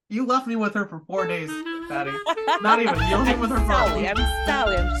You left me with her for 4 days, Patty. Not even. You left me with her for a week. I'm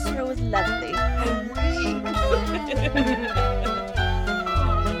sorry. I'm sure it was lovely.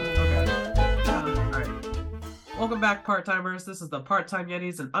 All right. Welcome back, part-timers. This is the Part-Time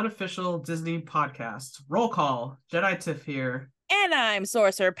Yetis, an unofficial Disney podcast. Roll call. Jedi Tiff here. And I'm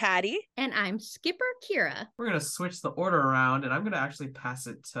Sorcerer Patty. And I'm Skipper Kira. We're going to switch the order around, and I'm going to actually pass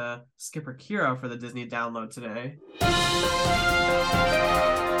it to Skipper Kira for the Disney download today.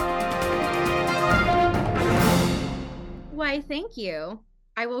 Why, thank you.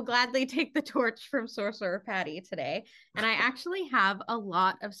 I will gladly take the torch from Sorcerer Patty today. And I actually have a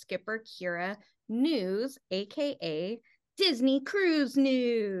lot of Skipper Kira news, aka Disney Cruise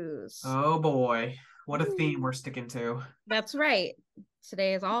news. Oh boy. What a theme we're sticking to. That's right.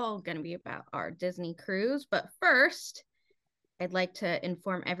 Today is all going to be about our Disney cruise. But first, I'd like to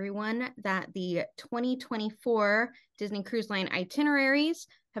inform everyone that the 2024 Disney Cruise Line itineraries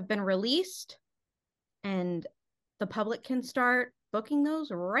have been released and the public can start booking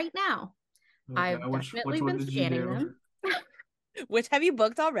those right now. Okay, I've definitely been scanning them. Which have you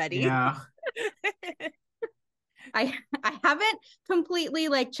booked already? Yeah. I haven't completely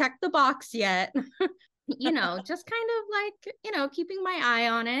checked the box yet. Just kind of keeping my eye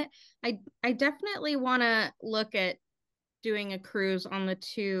on it. I definitely want to look at doing a cruise on the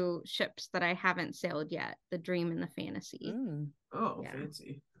two ships that I haven't sailed yet, the Dream and the Fantasy. Oh, yeah.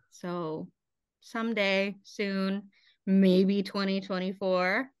 Fancy. So someday soon, maybe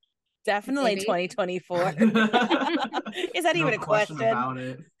 2024. Definitely Maybe. 2024. Is that even a question? About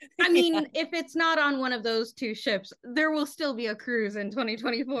it. I mean, if it's not on one of those two ships, there will still be a cruise in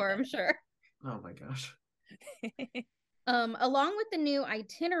 2024, I'm sure. Oh my gosh. Along with the new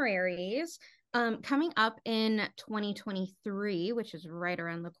itineraries, coming up in 2023, which is right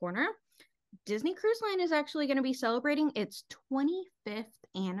around the corner, Disney Cruise Line is actually going to be celebrating its 25th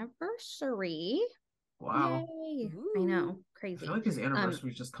anniversary. Wow. Yay. I know. Crazy. I feel like his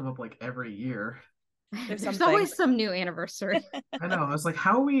anniversaries just come up every year. There's always some new anniversary. I know. I was like,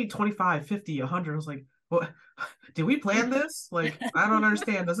 how are we 25, 50, 100? I was like, what? Did we plan this? I don't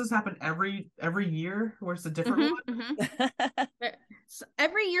understand. Does this happen every year where it's a different one?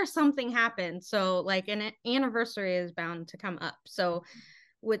 Every year something happens. So an anniversary is bound to come up. So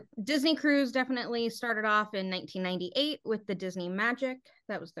with Disney Cruise definitely started off in 1998 with the Disney Magic.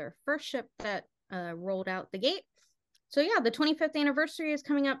 That was their first ship that rolled out the gate. So yeah, the 25th anniversary is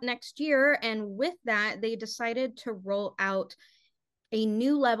coming up next year. And with that, they decided to roll out a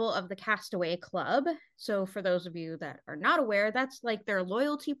new level of the Castaway Club. So for those of you that are not aware, that's their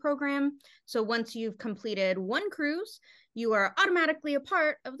loyalty program. So once you've completed one cruise, you are automatically a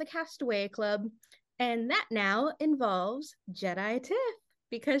part of the Castaway Club. And that now involves Jedi Tiff,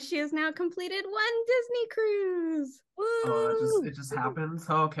 because she has now completed one Disney cruise. Woo! Oh, it just happens?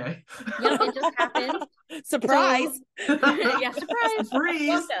 Oh, okay. Yep, it just happened. Surprise. So, yeah, surprise.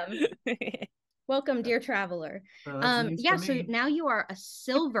 Surprise. Welcome, dear traveler. So now you are a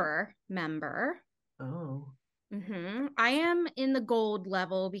silver member. Oh. I am in the gold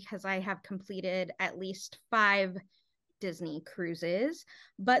level because I have completed at least 5 Disney cruises.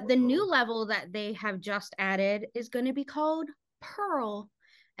 But the new level that they have just added is going to be called Pearl.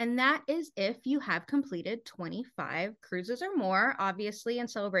 And that is if you have completed 25 cruises or more, obviously in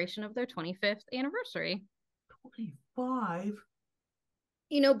celebration of their 25th anniversary. 25?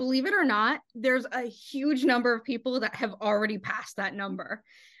 Believe it or not, there's a huge number of people that have already passed that number.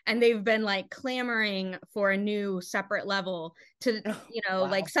 And they've been clamoring for a new separate level to,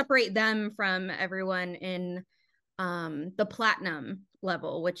 wow. separate them from everyone in the platinum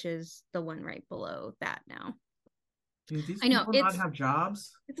level, which is the one right below that now. Dude, these I know, people not have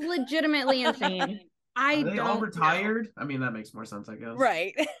jobs? It's legitimately insane. Are they all retired? I mean, that makes more sense, I guess.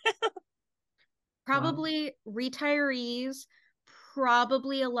 Right. Probably retirees,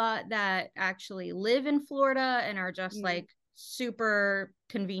 probably a lot that actually live in Florida and are just super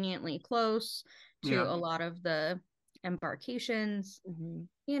conveniently close to a lot of the embarkations.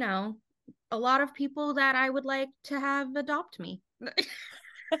 A lot of people that I would like to have adopt me.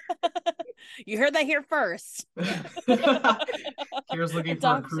 You heard that here first. Here's looking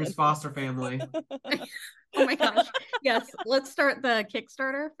for a cruise foster family. Oh my gosh. Yes, let's start the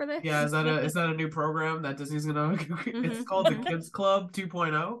Kickstarter for this. Yeah, is that a new program that Disney's gonna it's called the Kids Club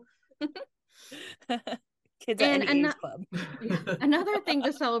 2.0? Kids at any age club. Another thing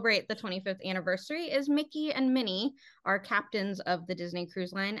to celebrate the 25th anniversary is Mickey and Minnie, our captains of the Disney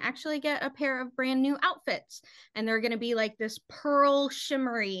Cruise Line, actually get a pair of brand new outfits. And they're going to be this pearl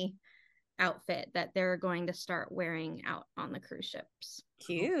shimmery outfit that they're going to start wearing out on the cruise ships.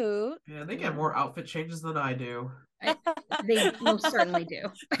 Cute. Yeah, they get more outfit changes than I do. They most certainly do.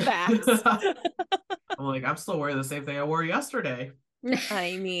 Facts. I'm like, I'm still wearing the same thing I wore yesterday.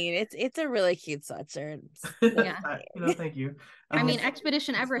 I mean, it's a really cute sweatshirt. Yeah. Thank you. I mean,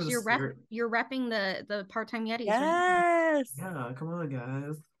 Expedition Everest, you're repping the Part-Time Yetis. Yes. Right? Yeah, come on,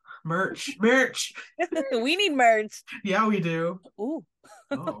 guys. Merch. We need merch. Yeah, we do. Ooh.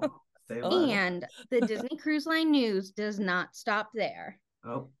 Oh, and the Disney Cruise Line news does not stop there.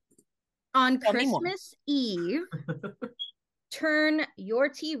 Oh. On Christmas Eve, turn your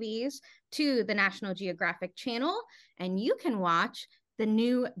TVs to the National Geographic Channel, and you can watch the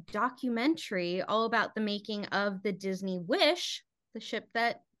new documentary all about the making of the Disney Wish, the ship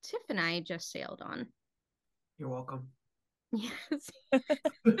that Tiff and I just sailed on. You're welcome. Yes.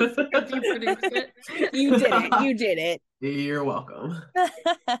 Because you produced it. You did it. You did it. You're welcome.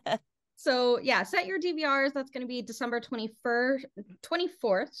 So yeah, set your DVRs. That's going to be December 24th,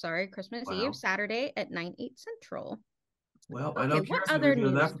 Christmas Eve, Saturday at 9/8 Central. Well, I know Kira's going to be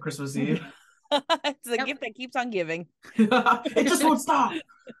doing that for Christmas Eve. It's a gift that keeps on giving. It just won't stop.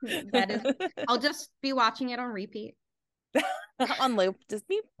 That is, I'll just be watching it on repeat. On loop. Just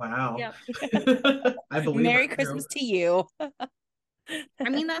beep. Wow. Yep. I believe Merry Christmas to you. I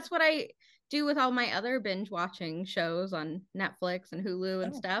mean, that's what I do with all my other binge watching shows on Netflix and Hulu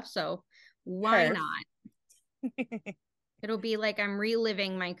and stuff. So why not? It'll be like I'm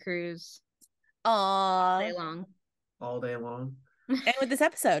reliving my cruise all day long. All day long. And with this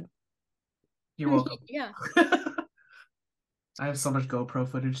episode. You're welcome. Yeah. I have so much GoPro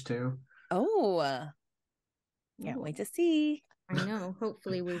footage too. Oh. Can't wait to see. I know.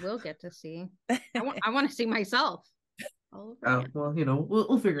 Hopefully we will get to see. I want to see myself. Oh, well,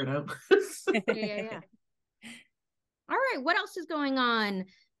 we'll figure it out. Yeah. All right. What else is going on?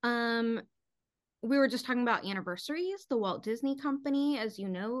 We were just talking about anniversaries. The Walt Disney Company, as you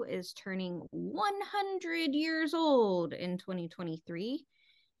know, is turning 100 years old in 2023.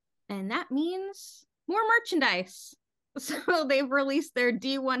 And that means more merchandise. So they've released their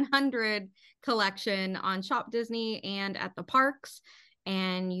D100 collection on Shop Disney and at the parks.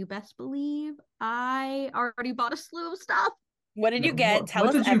 And you best believe I already bought a slew of stuff. What did you get? Tell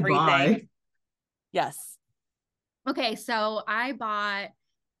us everything. Buy? Yes. Okay, so I bought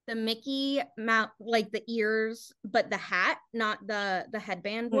the Mickey mount, like the ears, but the hat, not the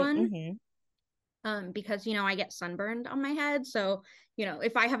headband one. Because I get sunburned on my head. So,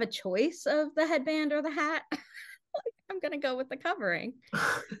 if I have a choice of the headband or the hat, I'm gonna go with the covering.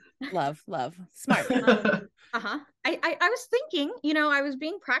 Love. Smart. I was thinking, I was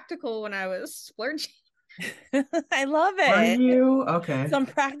being practical when I was splurging. I love it. Are you? Okay. Some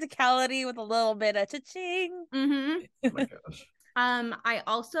practicality with a little bit of cha-ching. Mm-hmm. Oh my gosh. I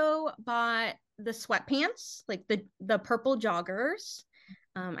also bought the sweatpants, like the purple joggers.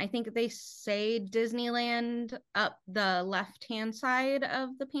 I think they say Disneyland up the left-hand side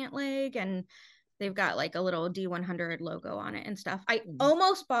of the pant leg, and they've got like a little D100 logo on it and stuff. I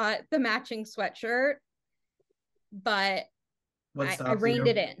almost bought the matching sweatshirt, but I reined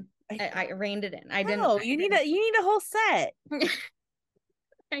it in. I reined it in. I didn't. No, you need a whole set.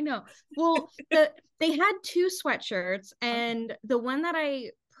 I know. Well, they had two sweatshirts, and the one that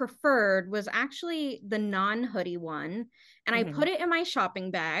I preferred was actually the non-hoodie one, and I put it in my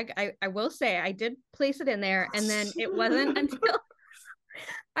shopping bag. I will say I did place it in there, and then it wasn't until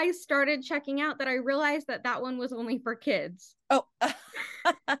I started checking out that I realized that one was only for kids. Oh.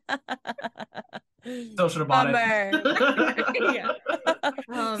 Still should have bought it. Yeah.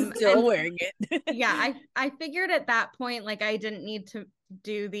 Still wearing it. Yeah, I figured at that point, like, I didn't need to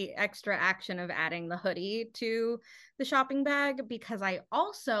do the extra action of adding the hoodie to the shopping bag, because I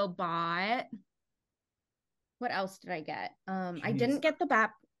also bought, what else did I get? I didn't get the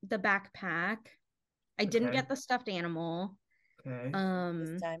backpack. I didn't get the stuffed animal. Okay.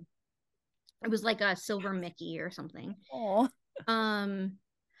 This time. It was like a silver Mickey or something. Oh.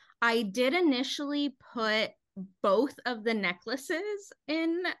 I did initially put both of the necklaces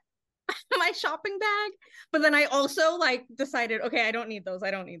in my shopping bag, but then I also decided, okay, I don't need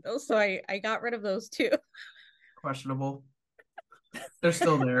those. So I got rid of those too. Questionable. They're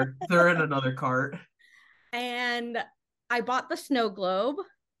still there. They're in another cart. And I bought the snow globe.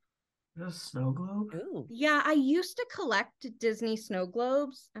 A snow globe? Ooh. Yeah, I used to collect Disney snow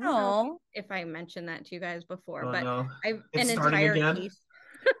globes. I don't know if I mentioned that to you guys before, but no. I've an entire piece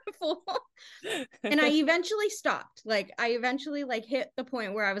full. And I eventually stopped. I eventually hit the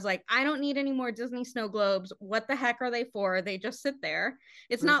point where I was like, I don't need any more Disney snow globes. What the heck are they for? They just sit there.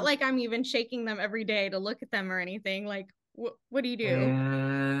 It's not like I'm even shaking them every day to look at them or anything. What do you do?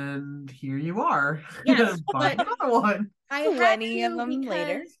 And here you are. Yes, Buy but another one. I had 20 of to them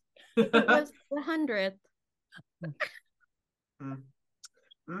later. because it was the 100th.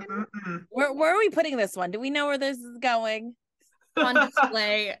 Where are we putting this one? Do we know where this is going? On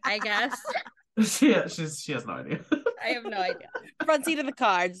display, I guess. She has no idea. I have no idea. Front seat of the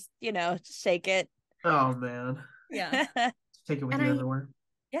cards, just shake it. Oh man. Yeah. Take it with And you everywhere.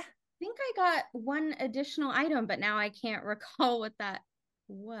 I think I got one additional item, but now I can't recall what that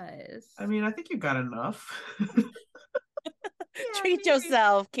was. I mean, I think you got enough. Treat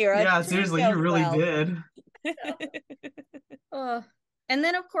yourself, Kira. Yeah, seriously, you really did. And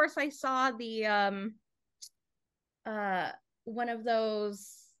then of course I saw the one of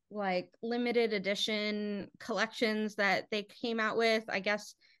those like limited edition collections that they came out with. I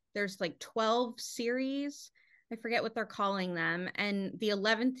guess there's like 12 series. I forget what they're calling them. And the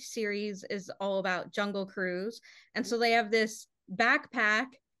 11th series is all about Jungle Cruise. And so they have this backpack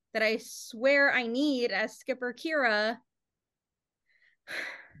that I swear I need as Skipper Kira.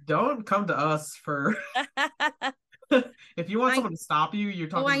 Don't come to us for if you want someone to stop you, you're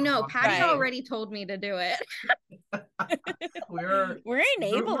talking. Oh, I know. Patty right. already told me to do it. we're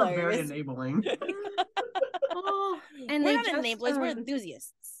enablers. We're very enabling. And we're not enablers, we're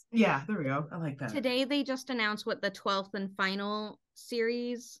enthusiasts. Yeah, there we go. I like that. Today they just announced what the 12th and final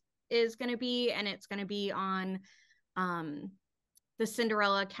series is going to be, and it's going to be on the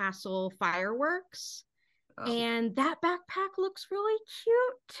Cinderella Castle fireworks. And that backpack looks really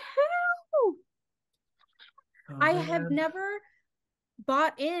cute too. I have never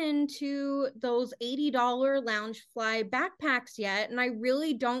bought into those $80 Loungefly backpacks yet, and I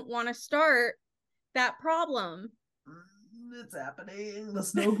really don't want to start that problem. It's happening. The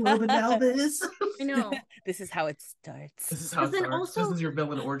snow globe and Elvis. I know. This is how it starts. This is how it starts. Also, this is your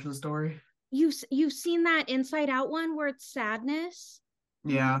villain origin story. You've seen that Inside Out one where it's sadness?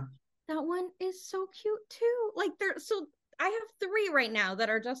 Yeah. That one is so cute too. Like I have 3 right now that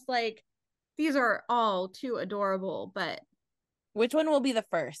are just like, these are all too adorable, but which one will be the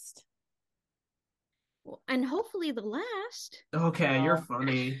first? And hopefully the last. Okay, you're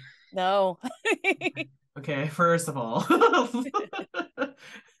funny. No. Okay, first of all,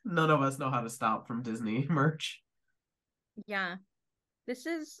 none of us know how to stop from Disney merch. Yeah. This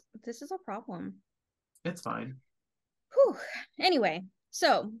is a problem. It's fine. Whew. Anyway,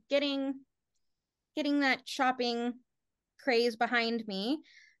 so getting that shopping craze behind me,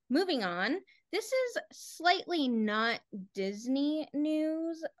 moving on. This is slightly not Disney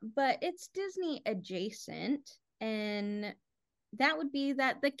news, but it's Disney adjacent, and that would be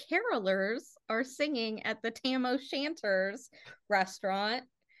that the carolers are singing at the Tam O'Shanter's restaurant.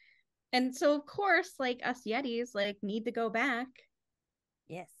 And so of course, like us Yetis, like need to go back.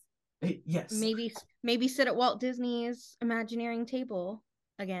 Yes. Yes. Maybe sit at Walt Disney's Imagineering table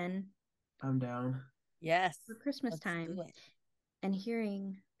again. I'm down. Yes. For Christmas time. And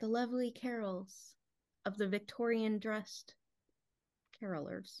hearing the lovely carols of the Victorian dressed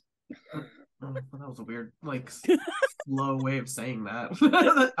carolers. Oh, that was a weird, like, slow way of saying that.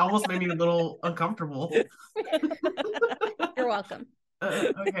 That almost made me a little uncomfortable. You're welcome.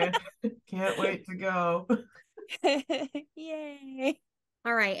 Okay. Can't wait to go. Yay.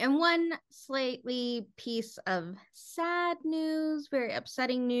 All right. And one slightly piece of sad news, very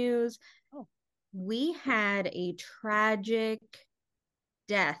upsetting news. We had a tragic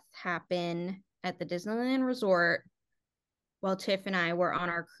death happen at the Disneyland Resort while Tiff and I were on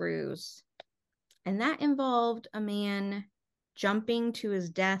our cruise. And that involved a man jumping to his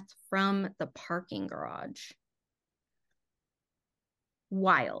death from the parking garage.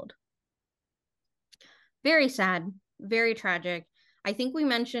 Wild. Very sad, very tragic. I think we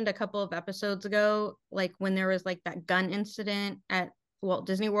mentioned a couple of episodes ago, like when there was like that gun incident at Walt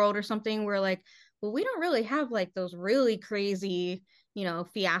Disney World or something, we're like, well, we don't really have like those really crazy,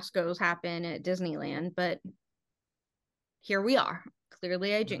 fiascos happen at Disneyland, but here we are.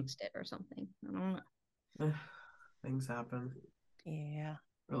 Clearly I jinxed it or something. I don't know. Things happen. Yeah.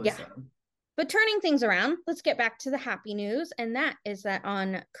 Really sad. But turning things around, let's get back to the happy news. And that is that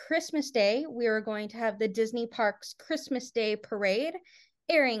on Christmas Day, we are going to have the Disney Parks Christmas Day Parade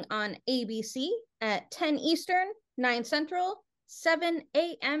airing on ABC at 10 Eastern, 9 Central, 7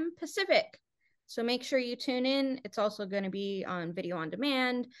 a.m. Pacific. So make sure you tune in. It's also going to be on video on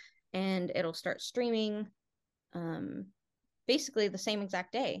demand, and it'll start streaming basically the same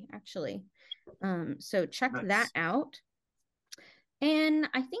exact day, actually. So check that out. And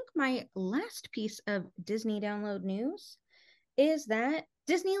I think my last piece of Disney download news is that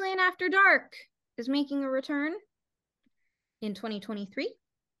Disneyland After Dark is making a return in 2023.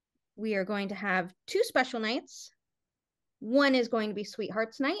 We are going to have 2 special nights One is going to be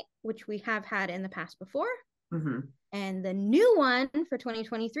Sweethearts Night, which we have had in the past before. Mm-hmm. And the new one for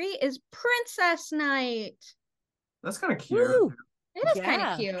 2023 is Princess Night. That's kind of cute. Woo! It is kind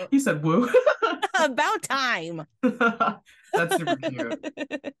of cute. He said woo. About time. That's super cute.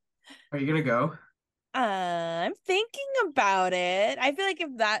 Are you gonna go? I'm thinking about it. I feel like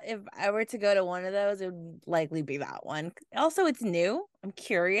if I were to go to one of those, it would likely be that one. Also, it's new. I'm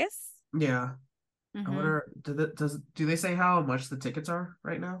curious. Yeah. Mhm. I wonder, do they say how much the tickets are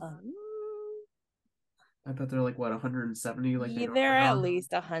right now? I bet they're like what, 170? Like Yeah, they're at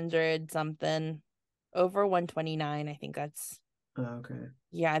least 100 something. Over 129. I think that's. Oh, okay.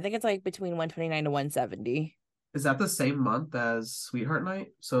 Yeah, I think it's like between 129 to 170. Is that the same month as Sweetheart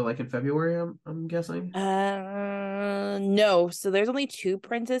Night? So like in February, I'm guessing. No. So there's only 2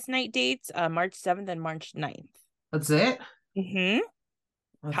 Princess Night dates, March 7th and March 9th. That's it?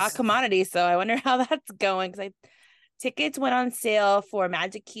 Hot commodity. So I wonder how that's going, because tickets went on sale for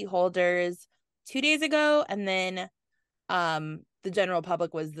Magic Key holders 2 days ago, and then the general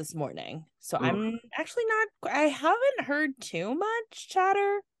public was this morning. So Ooh. I'm actually I haven't heard too much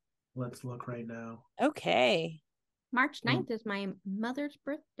chatter. Let's look right now. Okay. March 9th is my mother's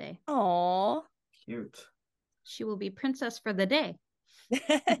birthday. Oh, cute. She will be princess for the day.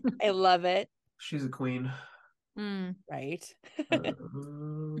 I love it. She's a queen. Right.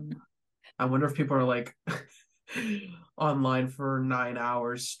 I wonder if people are like online for 9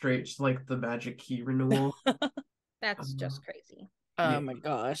 hours straight, like the Magic Key renewal. That's just crazy. Oh my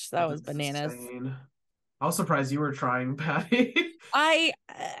gosh, that was bananas. Insane. I was surprised you were trying, Patty. I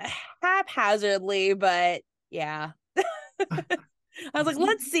haphazardly, but yeah. I was like,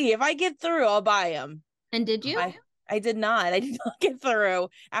 let's see. If I get through, I'll buy them. And did you? I did not. I did not get through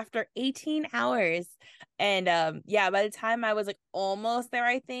after 18 hours. And yeah, by the time I was like almost there,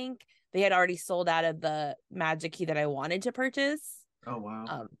 I think they had already sold out of the Magic Key that I wanted to purchase. Oh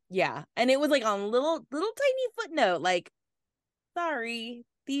wow. Yeah. And it was like on little tiny footnote, like, sorry,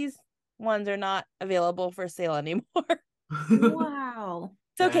 these ones are not available for sale anymore. Wow.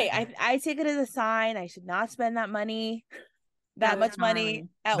 It's okay. I take it as a sign. I should not spend that money. That much money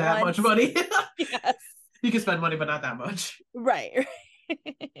at once. That much money. Yes. You can spend money, but not that much. Right.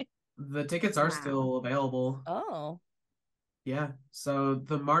 The tickets are still available. Oh. Yeah. So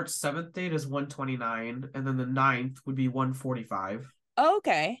the March 7th date is 129, and then the 9th would be 145. Oh,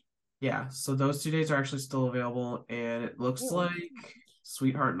 okay. Yeah. So those 2 days are actually still available, and it looks like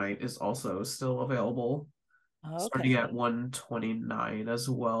Sweetheart Night is also still available. Okay. Starting at 129 as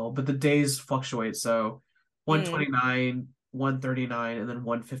well. But the days fluctuate. So 129, 139, and then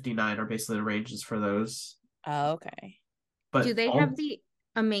 159 are basically the ranges for those. Oh, okay. But do they have the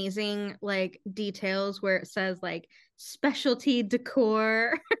amazing like details where it says like specialty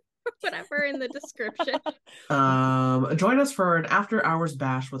decor whatever in the description? Join us for an after hours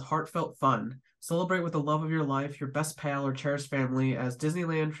bash with heartfelt fun. Celebrate with the love of your life, your best pal or cherished family, as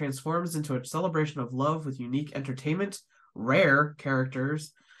Disneyland transforms into a celebration of love with unique entertainment, rare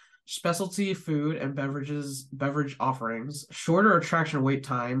characters, specialty food and beverage offerings, shorter attraction wait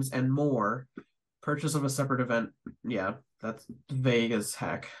times, and more. Purchase of a separate event. Yeah, that's vague as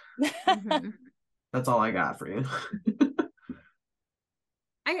heck. That's all I got for you.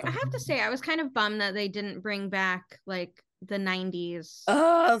 I have to say, I was kind of bummed that they didn't bring back like the 90s.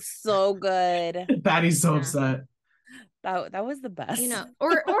 Oh, so good. Patty's so upset. That was the best. You know,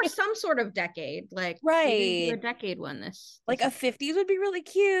 or some sort of decade, like right. A decade one. This like a 50s would be really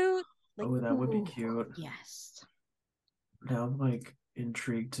cute. Like, oh, that would be cute. Yes. Now I'm like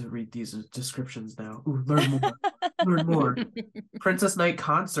intrigued to read these descriptions now. Ooh, learn more. Learn more. Princess Night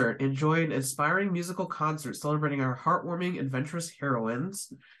concert. Enjoy an inspiring musical concert celebrating our heartwarming, adventurous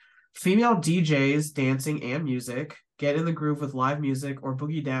heroines. Female DJs, dancing and music. Get in the groove with live music or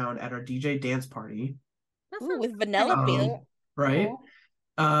boogie down at our DJ dance party. Ooh, with Vanellope. Right.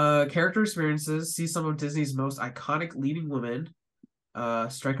 Character experiences. See some of Disney's most iconic leading women.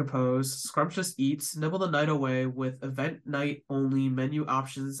 Strike a pose. Scrumptious eats. Nibble the night away with event night only menu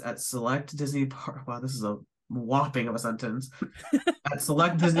options at select Disney park. Wow, this is a whopping of a sentence. At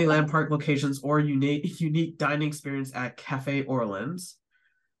select Disneyland park locations or unique dining experience at Cafe Orleans.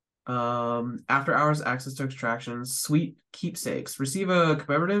 After hours access to attractions, sweet keepsakes. Receive a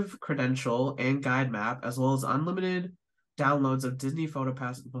commemorative credential and guide map, as well as unlimited downloads of Disney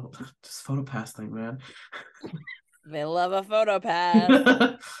PhotoPass. This PhotoPass thing, man. They love a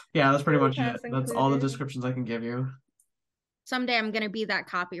PhotoPass. Yeah, that's pretty much it. That's all the descriptions I can give you. Someday I'm gonna be that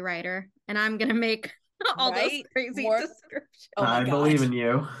copywriter, and I'm gonna make all those crazy descriptions. I believe in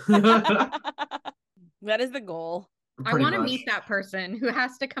you. That is the goal. I want to meet that person who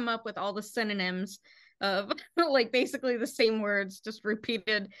has to come up with all the synonyms of like basically the same words just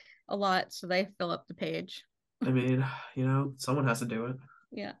repeated a lot so they fill up the page. I mean, someone has to do it.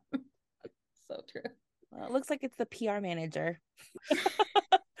 Yeah. So true. Well, it looks like it's the PR manager.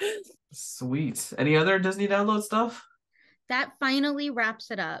 Sweet. Any other Disney download stuff? That finally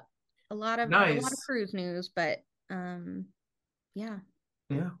wraps it up. A lot of cruise news, but yeah.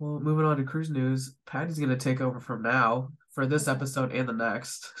 Yeah, well, moving on to cruise news, Patty's gonna take over from now for this episode and the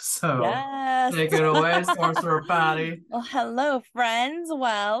next. So yes. Take it away, Sorcerer Patty. Well, hello, friends.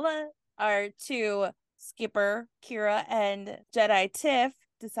 Well, our two skipper, Kira, and Jedi Tiff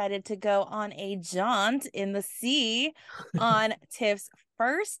decided to go on a jaunt in the sea on Tiff's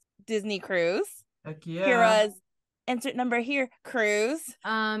first Disney cruise. Heck yeah. Kira's insert number here, cruise.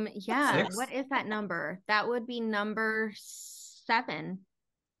 Yeah. 6? What is that number? That would be number 7.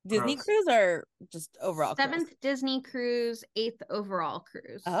 Disney cruise or just overall 7th cruise? Disney cruise, 8th overall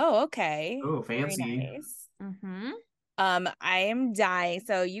cruise. Oh, okay. Oh, fancy. Very nice. Mm-hmm. I am dying.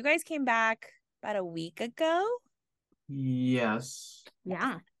 So you guys came back about a week ago? Yes.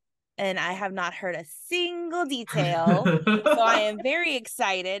 Yeah. And I have not heard a single detail. So I am very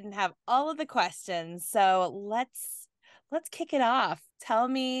excited and have all of the questions. So let's kick it off. Tell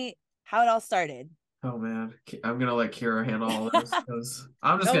me how it all started. Oh man, I'm gonna let Kira handle all this because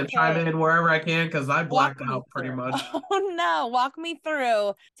I'm just gonna chime in wherever I can because I blacked out pretty much. Oh no, walk me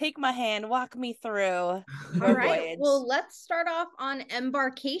through. Take my hand, walk me through. All right. Voyage. Well, let's start off on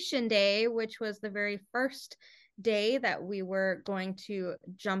embarkation day, which was the very first day that we were going to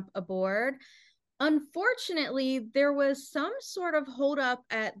jump aboard. Unfortunately, there was some sort of holdup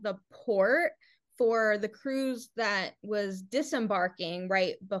at the port for the cruise that was disembarking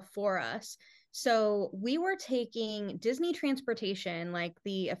right before us. So we were taking Disney transportation, like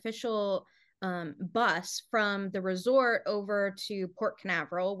the official bus from the resort over to Port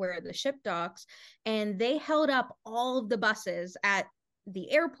Canaveral, where the ship docks, and they held up all of the buses at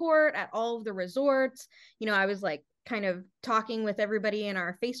the airport, at all of the resorts. I was like kind of talking with everybody in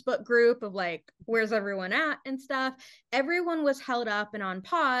our Facebook group of like, where's everyone at and stuff. Everyone was held up and on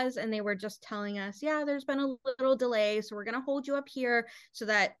pause, and they were just telling us, yeah, there's been a little delay, so we're going to hold you up here so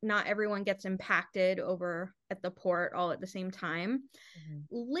that not everyone gets impacted over at the port all at the same time. Mm-hmm.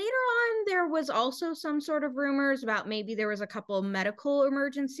 Later on, there was also some sort of rumors about maybe there was a couple medical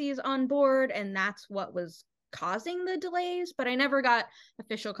emergencies on board, and that's what was causing the delays, but I never got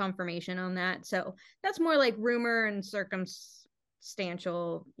official confirmation on that. So that's more like rumor and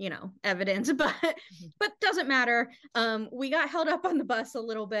circumstantial, evidence, but doesn't matter. We got held up on the bus a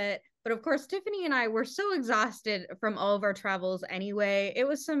little bit, but of course, Tiffany and I were so exhausted from all of our travels anyway. It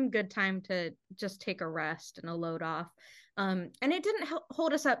was some good time to just take a rest and a load off. And it didn't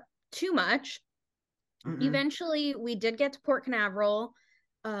hold us up too much. Mm-mm. Eventually, we did get to Port Canaveral.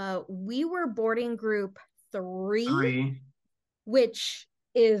 We were boarding group 3, which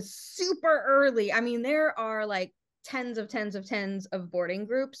is super early. I mean, there are like tens of boarding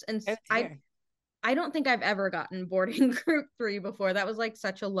groups, and I don't think I've ever gotten boarding group 3 before. That was like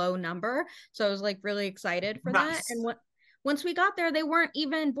such a low number, so I was like really excited for that. And once we got there, they weren't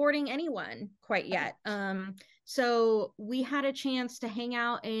even boarding anyone quite yet. So we had a chance to hang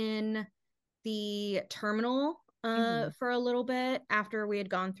out in the terminal for a little bit after we had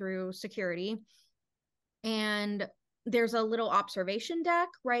gone through security. And there's a little observation deck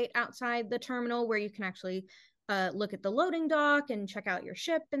right outside the terminal where you can actually look at the loading dock and check out your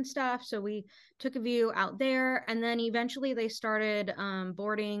ship and stuff. So we took a view out there, and then eventually they started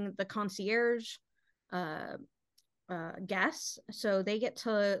boarding the concierge guests. So they get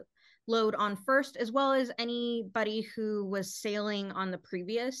to load on first, as well as anybody who was sailing on the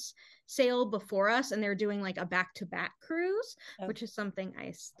previous sail before us, and they're doing like a back-to-back cruise, which is something I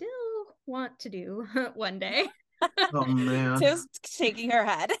still want to do one day. Oh man, Tiff's shaking her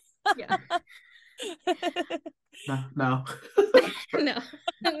head. Yeah. No. No.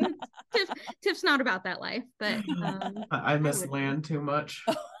 Tiff's not about that life, but I miss land too much.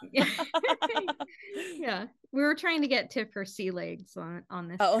 Yeah, we were trying to get Tiff her sea legs on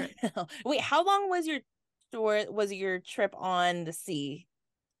this trip. No. Wait, how long was your trip on the sea?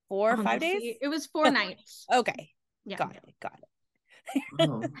 4 or 5 days? Sea? It was 4 nights. Okay. Yeah. Got it.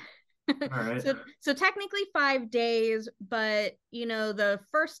 Oh. All right. So technically 5 days, but the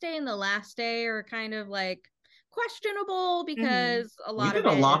first day and the last day are kind of like questionable because a lot we did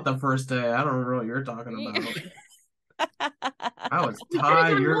a lot the first day. I don't know what you're talking about. I was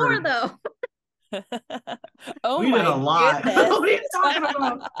tired. More though. Oh, we did a lot. What are you talking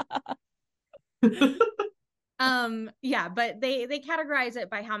about? Yeah, but they categorize it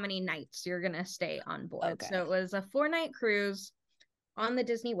by how many nights you're gonna stay on board. Okay. So it was a 4-night cruise on the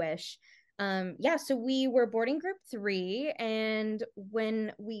Disney Wish. Yeah, so we were boarding group 3, and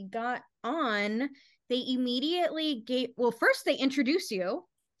when we got on, they immediately first they introduce you,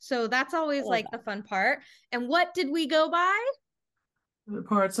 so that's always like the fun part. And what did we go by? The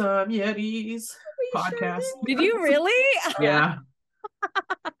Part-Time Yetis podcast. Sure did you really? Yeah.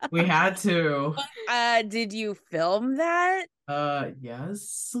 We had to. Did you film that?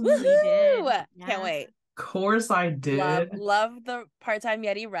 Yes. Woohoo! Can't wait. Of course I did. Love the Part-Time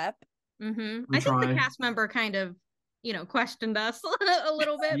Yeti rep. I think the cast member kind of, questioned us a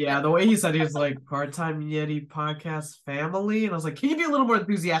little bit. Yeah, the way he said, he was like, Part-Time Yeti podcast family, and I was like, can you be a little more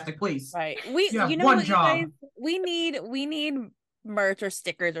enthusiastic, please? Right. You have one job. You guys, we need merch or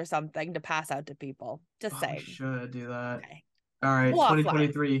stickers or something to pass out to people. Just saying. We should do that. Okay. All right,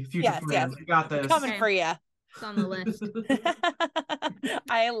 2023, future plans. Yes. We got this. Coming for you. It's on the list.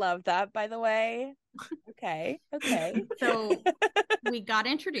 I love that, by the way. Okay. So we got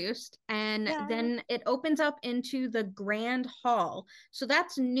introduced, and then it opens up into the Grand Hall. So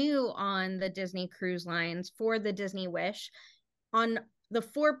that's new on the Disney Cruise Lines for the Disney Wish. On the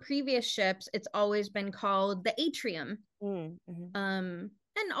 4 previous ships, it's always been called the Atrium. Mm-hmm.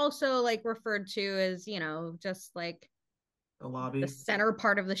 And also like referred to as, just like the lobby, the center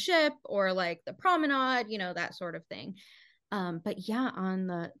part of the ship, or like the promenade, that sort of thing. But yeah, on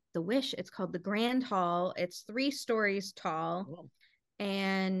the Wish, it's called the Grand Hall. It's 3 stories tall,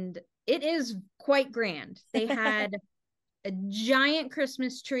 and it is quite grand. They had a giant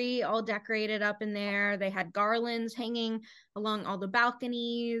Christmas tree all decorated up in there. They had garlands hanging along all the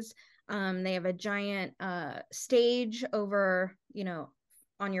balconies. They have a giant stage over,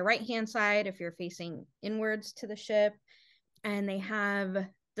 on your right hand side if you're facing inwards to the ship. And they have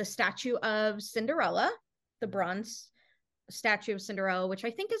the statue of Cinderella, the bronze statue of Cinderella, which I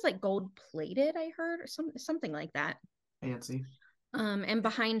think is like gold plated, I heard, or something like that. Fancy. And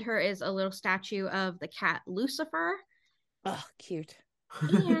behind her is a little statue of the cat Lucifer. Oh, cute.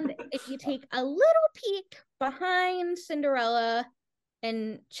 And if you take a little peek behind Cinderella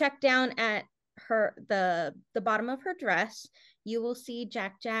and check down at her the bottom of her dress, you will see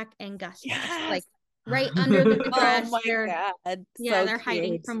Jack and Gus. Yes! Like right under the dress. Oh my god. Yeah, they're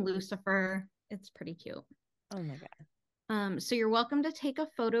hiding from Lucifer. It's pretty cute. Oh my god. So you're welcome to take a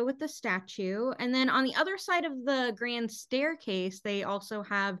photo with the statue. And then on the other side of the grand staircase, they also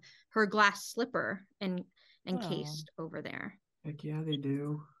have her glass slipper encased over there. Heck yeah, they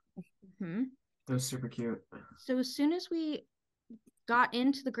do. Mm-hmm. That was super cute. So as soon as we got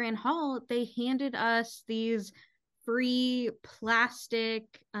into the Grand Hall, they handed us these free plastic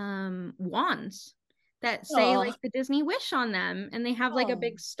wands that say like the Disney Wish on them, and they have like a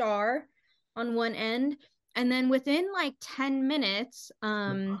big star on one end. And then within like 10 minutes,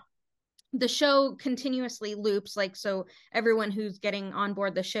 the show continuously loops, like, so everyone who's getting on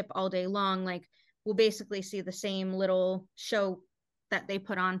board the ship all day long, like, will basically see the same little show that they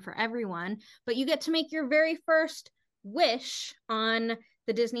put on for everyone. But you get to make your very first wish on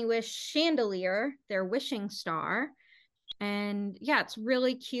the Disney Wish chandelier, their wishing star. And yeah, it's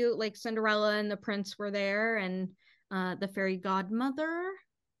really cute. Like Cinderella and the prince were there, and the fairy godmother.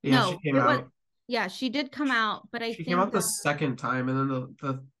 Yeah, she came out. Yeah, she did come out, but she came out the second time, and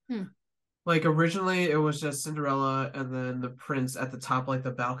then like originally it was just Cinderella and then the prince at the top, like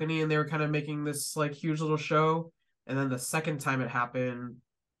the balcony, and they were kind of making this like huge little show. And then the second time it happened,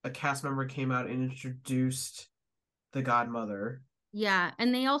 a cast member came out and introduced the godmother. Yeah,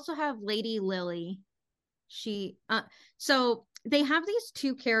 and they also have Lady Lily. So they have these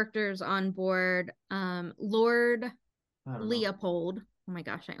 2 characters on board. Lord Leopold. Oh my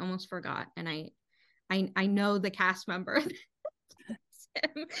gosh, I almost forgot, and I know the cast member.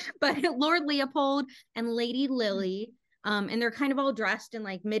 But Lord Leopold and Lady Lily, and they're kind of all dressed in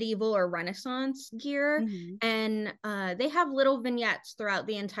like medieval or Renaissance gear. And they have little vignettes throughout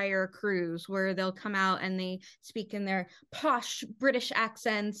the entire cruise where they'll come out and they speak in their posh British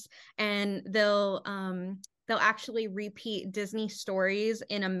accents, and they'll actually repeat Disney stories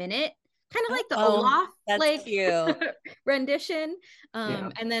in a minute, kind of like the Olaf like rendition.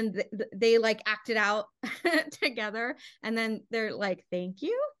 And then they like act it out together, and then they're like, thank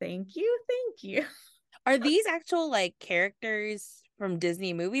you. Are these actual like characters from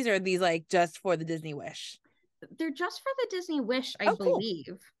Disney movies, or are these like just for the Disney Wish? They're just for the Disney Wish, I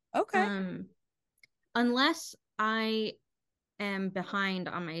believe. Cool. Okay. Unless I am behind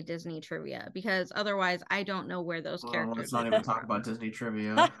on my Disney trivia, because otherwise I don't know where those characters let's not even talk about Disney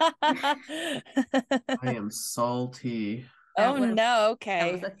trivia. I am salty. No, okay.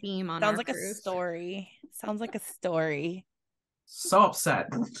 That was a theme on Sounds our like cruise. a story. Sounds like a story. So upset.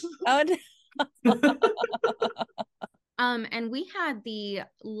 Oh no. And we had the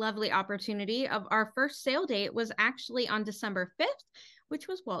lovely opportunity of our first sale date was actually on December 5th, which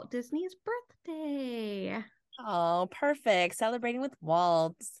was Walt Disney's birthday. Oh, perfect. Celebrating with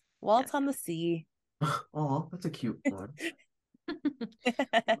Walt. Walt Yes. on the sea. Oh, that's a cute one.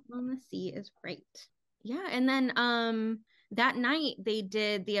 On the sea is great. Yeah, and then that night they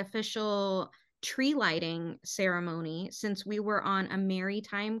did the official tree lighting ceremony since we were on a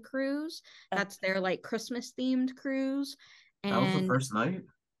Maritime cruise. That's their like Christmas themed cruise. That was the And first night?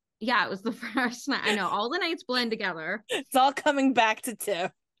 yeah, it was the first night. I know all the nights blend together. It's all coming back to two.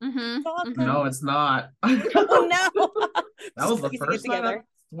 No, it's not. Oh no. That was the Piecing it first night. together.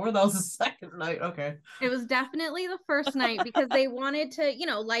 That was the second night. Okay. It was definitely the first night because they wanted to,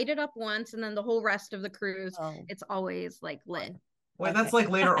 light it up once and then the whole rest of the cruise, Oh. it's always like lit. Wait, that's like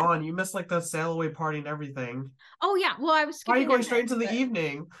later on. You missed like the sail away party and everything. Oh yeah, well I was Why are you skipping going ahead, straight into the but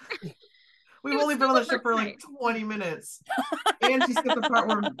evening? We've It was only been still on the the ship for first like night. 20 minutes. And she skipped the part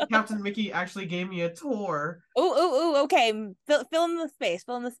where Captain Mickey actually gave me a tour. Oh, okay. Fill in the space.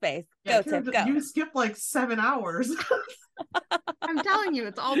 Fill in the space. Yeah, Go, Tiff, go. You skipped like 7 hours. I'm telling you,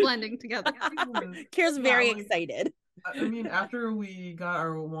 it's all blending together. Kira's Yeah, very like- excited. I mean, after we got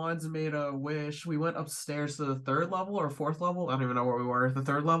our wands and made a wish, we went upstairs to the third level or fourth level. I don't even know where we were. The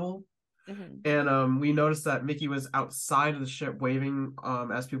third level. Mhm. And we noticed that Mickey was outside of the ship waving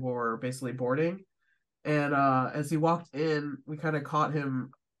as people were basically boarding. And as he walked in, we kind of caught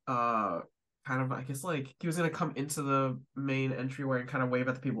him kind of, I guess, like he was gonna come into the main entryway and kind of wave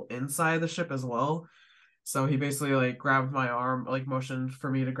at the people inside the ship as well. So he basically like grabbed my arm, like motioned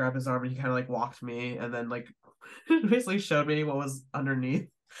for me to grab his arm, and he kind of like walked me and then like basically showed me what was underneath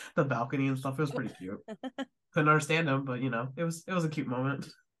the balcony and stuff. It was pretty cute. Couldn't understand him, but it was a cute moment.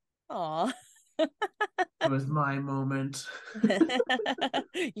 Aw. It was my moment.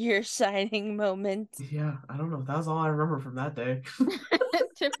 Your shining moment. Yeah, I don't know. That was all I remember from that day.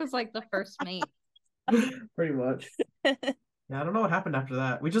 Tiff was like the first mate. Pretty much. Yeah, I don't know what happened after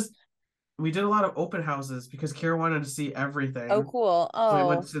that. We did a lot of open houses because Kira wanted to see everything. Oh, cool. So we Oh,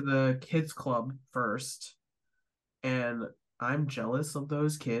 went to the kids club first. And I'm jealous of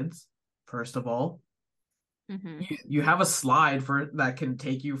those kids, first of all. Mhm. You have a slide that can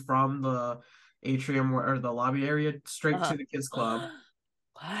take you from the atrium or the lobby area straight to the kids club.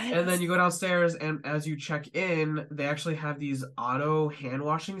 What? And then you go downstairs, and as you check in, they actually have these auto hand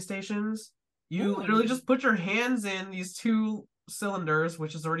washing stations. You literally just put your hands in these 2 cylinders,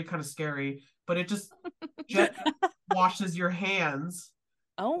 which is already kind of scary, but it just jet washes your hands.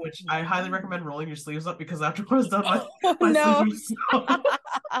 Oh, Which I highly recommend rolling your sleeves up because after I was done, oh my no. sleeves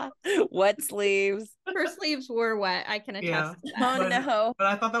were Wet sleeves. Her sleeves were wet. I can attest Yeah. to that. Oh no. But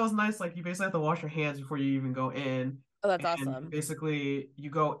I thought that was nice. Like you basically have to wash your hands before you even go in. Oh, that's And awesome. basically, you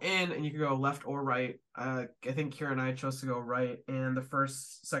go in and you can go left or right. I think Kira and I chose to go right, and the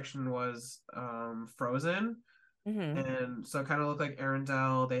first section was Frozen, and so it kind of looked like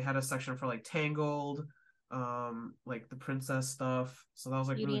Arendelle. They had a section for like Tangled, like the princess stuff. So that was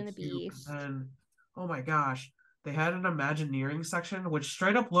like Beauty really and the cute. Beast. And then, oh my gosh, they had an Imagineering section, which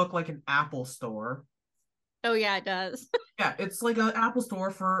straight up looked like an Apple store. Oh yeah, it does. Yeah, it's like an Apple store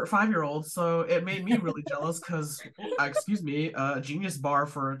for 5-year-olds, so it made me really jealous because, excuse me, Genius Bar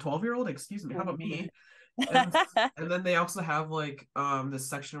for a 12-year-old. Excuse me, how about me? And then they also have like this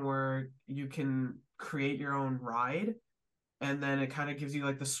section where you can create your own ride, and then it kind of gives you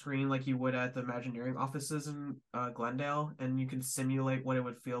like the screen like you would at the Imagineering offices in Glendale, and you can simulate what it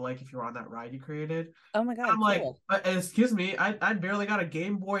would feel like if you were on that ride you created. Oh my god, I'm like, cool. excuse me, I barely got a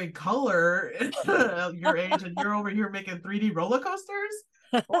Game Boy Color at your age, and you're over here making 3D roller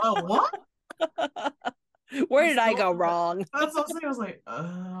coasters? What? Where did I go wrong? That's what I'm saying. I was like,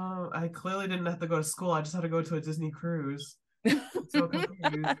 I clearly didn't have to go to school. I just had to go to a Disney cruise. I'm so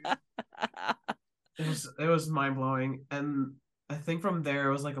confused. It was mind blowing, and I think from there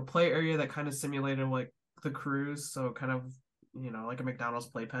it was like a play area that kind of simulated like the cruise, so kind of like a McDonald's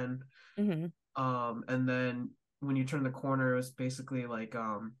playpen. And then when you turn the corner, it was basically like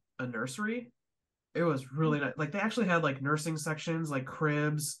a nursery. It was really nice. Like they actually had like nursing sections, like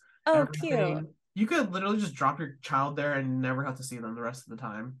cribs. Oh, everything. cute. You could literally just drop your child there and never have to see them the rest of the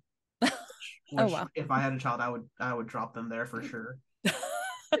time. Oh, wow. If I had a child, I would drop them there for sure.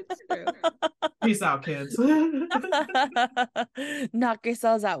 It's true. Peace out, kids. Knock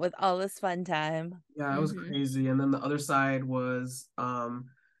yourselves out with all this fun time. Yeah, it was crazy. And then the other side was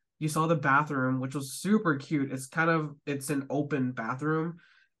you saw the bathroom, which was super cute. It's an open bathroom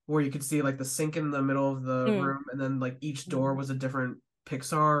where you could see like the sink in the middle of the room, and then like each door was a different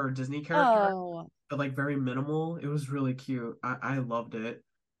Pixar or Disney character. Oh, but like very minimal. It was really cute. I loved it.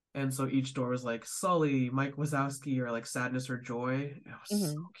 And so each door was like Sully, Mike Wazowski, or like Sadness or Joy. It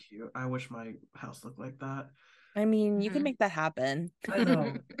was so Mhm. cute. I wish my house looked like that. I mean, you can Mhm. make that happen. I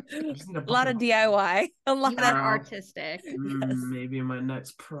know. I just need a A lot bucket of of DIY. A lot You of are Wow. artistic. yes. Maybe my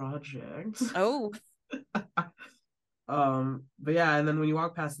next project. Oh, But yeah, and then when you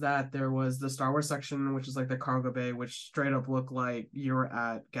walk past that, there was the Star Wars section, which is like the cargo bay, which straight up looked like you were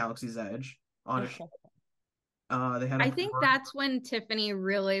at Galaxy's Edge on a ship. They had a I think that's when Tiffany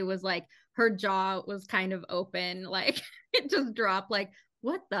really was like, her jaw was kind of open, like it just dropped. Like,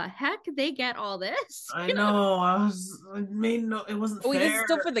 what the heck? They get all this? I know. I made no. It wasn't wait, this is fair.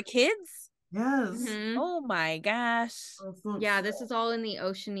 still for the kids? Yes. Mhm. Oh my gosh. That's not Yeah, fair. this is all in the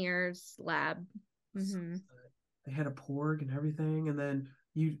Oceaneers lab. Mm-hmm. They had a porg and everything, and then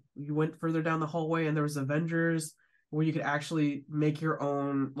you went further down the hallway, and there was Avengers where you could actually make your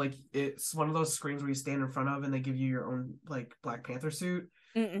own. Like it's one of those screens where you stand in front of, and they give you your own like Black Panther suit.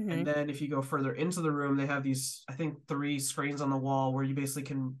 Mm-hmm. And then if you go further into the room, they have these, I think, 3 screens on the wall where you basically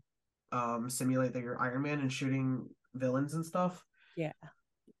can simulate that you're Iron Man and shooting villains and stuff. Yeah.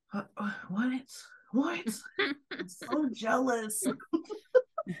 What? What? I'm so jealous. Oh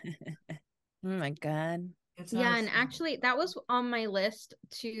my God. It's Yeah, and awesome. actually that was on my list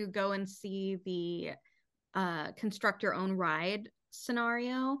to go and see the construct your own ride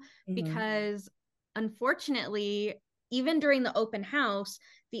scenario, Mhm. because unfortunately, even during the open house,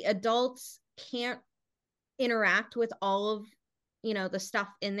 the adults can't interact with all of the stuff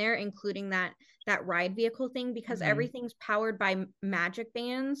in there, including that ride vehicle thing, because Mhm. everything's powered by magic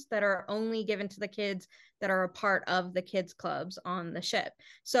bands that are only given to the kids that are a part of the kids clubs on the ship.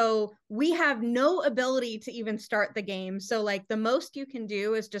 So we have no ability to even start the game. So like the most you can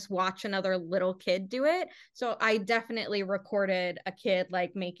do is just watch another little kid do it. So I definitely recorded a kid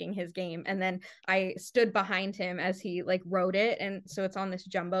like making his game, and then I stood behind him as he like wrote it, and so it's on this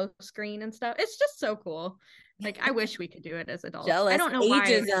jumbo screen and stuff. It's just so cool. Like, I wish we could do it as adults. Jealous. I don't know why.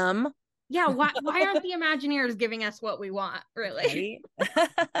 Ageism. Yeah, why aren't the Imagineers giving us what we want, really?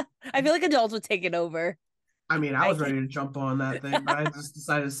 Right? I feel like adults would take it over. I mean, I was ready to jump on that thing, but I just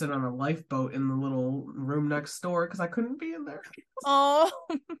decided to sit on a lifeboat in the little room next door because I couldn't be in there. Oh,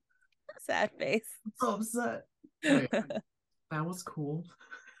 sad face. I'm so upset. But yeah, that was cool.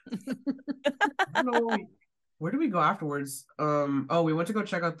 I don't know where did we go afterwards? Oh, we went to go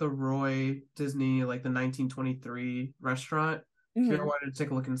check out the Roy Disney, like the 1923 restaurant. Kira Mhm. wanted to take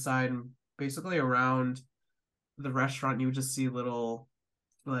a look inside, and basically around the restaurant you would just see little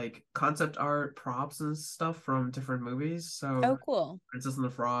like concept art props and stuff from different movies. So Oh, cool. Princess and the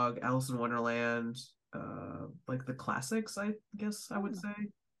Frog, Alice in Wonderland, like the classics, I guess I would say.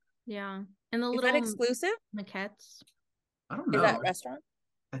 Yeah. And the Is that little exclusive? maquettes. I don't Is that know. restaurant?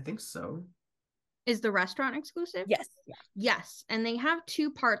 I think so. Is the restaurant exclusive? Yes. Yes. And they have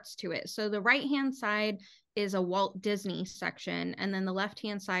 2 parts to it. So the right-hand side is a Walt Disney section, and then the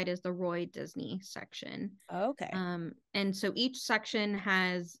left-hand side is the Roy Disney section. Okay. And so each section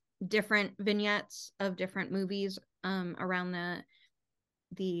has different vignettes of different movies around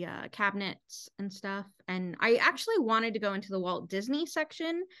the cabinets and stuff. And I actually wanted to go into the Walt Disney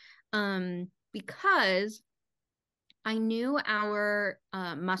section because I knew our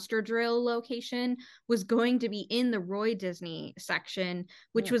muster drill location was going to be in the Roy Disney section,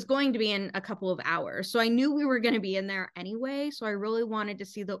 which was going to be in a couple of hours. So I knew we were going to be in there anyway. So I really wanted to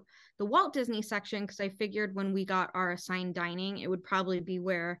see the Walt Disney section, because I figured when we got our assigned dining, it would probably be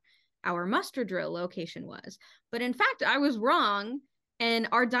where our muster drill location was. But in fact, I was wrong. And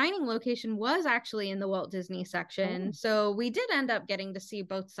our dining location was actually in the Walt Disney section. Oh. So we did end up getting to see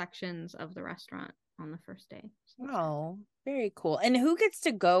both sections of the restaurant on the first day. So Oh, very cool. And who gets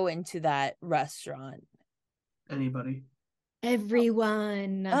to go into that restaurant? Anybody.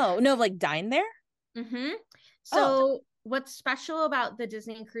 everyone. Oh, no, like dine there? Mm-hmm. So what's special about the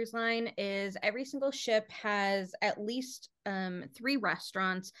Disney Cruise Line is every single ship has at least 3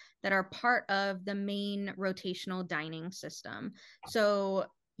 restaurants that are part of the main rotational dining system. So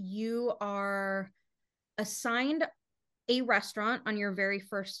you are assigned a restaurant on your very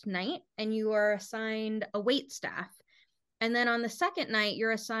first night, and you are assigned a wait staff. And then on the second night,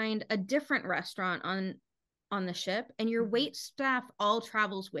 you're assigned a different restaurant on the ship, and your wait staff all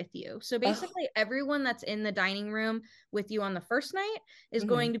travels with you. So basically everyone that's in the dining room with you on the first night is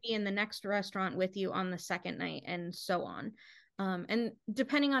going to be in the next restaurant with you on the second night, and so on. And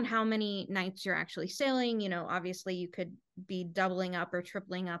depending on how many nights you're actually sailing, obviously you could be doubling up or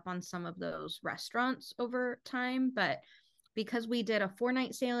tripling up on some of those restaurants over time. But because we did a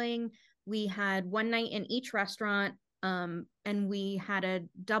 4-night sailing, we had 1 night in each restaurant, and we had a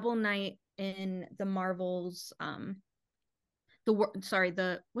double night in the Marvels what's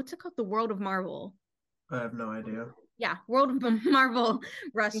it called? The World of Marvel. I have no idea. Yeah, World of Marvel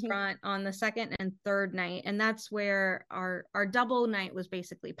restaurant on the second and third night, and that's where our double night was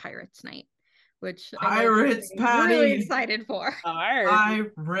basically Pirates Night, which Pirates, I'm Patty. really excited for.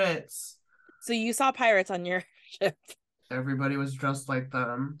 Pirates. So you saw pirates on your ship. Everybody was dressed like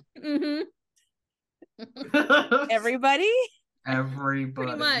them. Mm-hmm. Everybody? Everybody.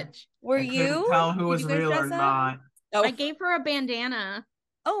 Pretty much. Were I you? couldn't tell who was real or not. Oh. I gave her a bandana.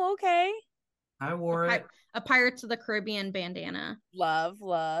 Oh, okay. I wore it. A Pirates of the Caribbean bandana. Love.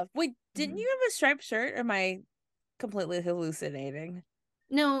 Wait, didn't you have a striped shirt? Or am I completely hallucinating?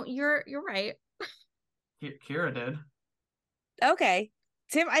 No, you're right. Kira did. Okay.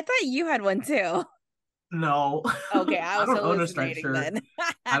 Tim, I thought you had one too. No. Okay, I was don't own a hallucinating striped shirt. then.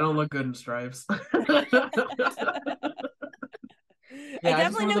 I don't look good in stripes. Yeah, I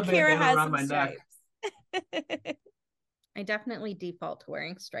definitely know Kira has some my stripes. I definitely default to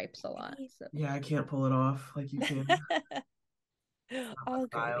wearing stripes a lot. So. Yeah, I can't pull it off like you can. Oh,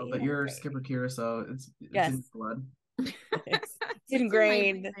 style, but you're Skipper Kira, so it's in blood. It's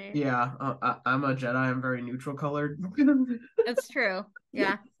ingrained. Yeah, I'm a Jedi. I'm very neutral colored. That's true.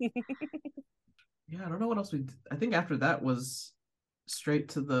 Yeah. Yeah, I don't know what else we did. I think after that was straight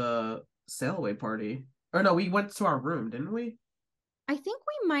to the sail away party. Or no, we went to our room, didn't we? I think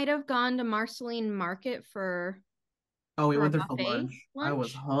we might have gone to Marceline Market for. Oh, we went there for lunch. I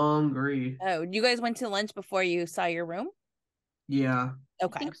was hungry. Oh, you guys went to lunch before you saw your room? Yeah.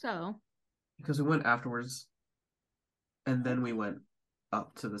 Okay. I think so. Because we went afterwards. And then we went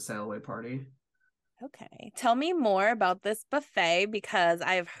up to the sail away party. Okay. Tell me more about this buffet because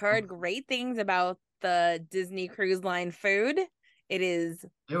I've heard great things about the Disney Cruise Line food. It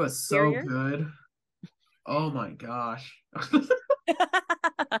was so good. Oh my gosh.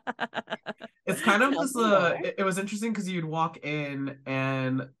 It's kind of just it was interesting because you'd walk in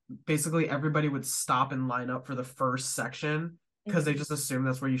and basically everybody would stop and line up for the first section because they just assume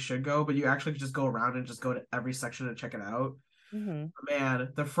that's where you should go, but you actually just go around and just go to every section and check it out.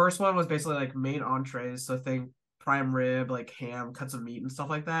 Man, the first one was basically like main entrees, so think prime rib, like ham, cuts of meat and stuff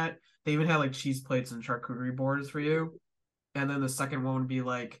like that. They even had like cheese plates and charcuterie boards for you. And then the second one would be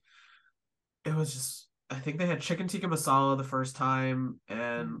like, it was just, I think they had chicken tikka masala the first time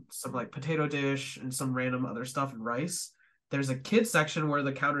and some like potato dish and some random other stuff and rice. There's a kids section where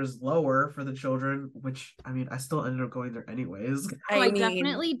the counter is lower for the children, which I mean, I still ended up going there anyways. I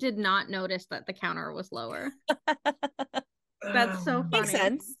definitely did not notice that the counter was lower. That's so funny. Makes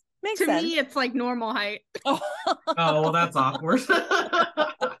sense. To me, it's like normal height. Oh, well, that's awkward.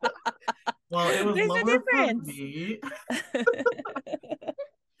 Well, it was lower for me.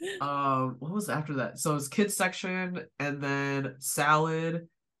 What was after that? So it was kids section and then salad,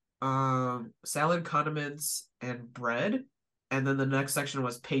 condiments, and bread. And then the next section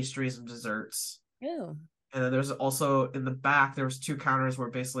was pastries and desserts. Ew. And then there's also in the back, there was two counters where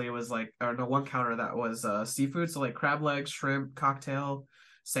basically it was like, or no, one counter that was seafood, so like crab legs, shrimp, cocktail,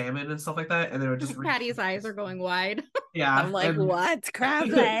 salmon, and stuff like that. And they would just Patty's eyes are going wide. Yeah, I'm like, what? Crab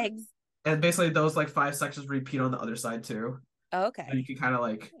legs? And basically those like 5 sections repeat on the other side too. Oh, okay. So you can kind of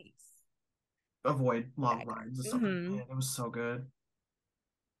like avoid long lines and stuff. Man, it was so good.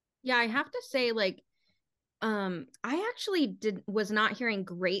 Yeah, I have to say, like, I actually was not hearing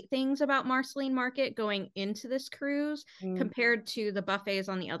great things about Marceline Market going into this cruise compared to the buffets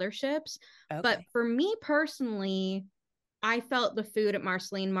on the other ships. Okay. But for me personally, I felt the food at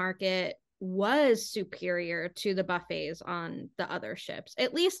Marceline Market was superior to the buffets on the other ships.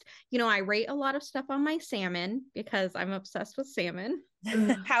 At least, I rate a lot of stuff on my salmon because I'm obsessed with salmon.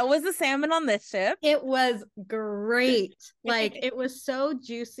 How was the salmon on this ship? It was great. Like, it was so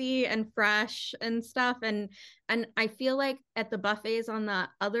juicy and fresh and stuff. And I feel like at the buffets on the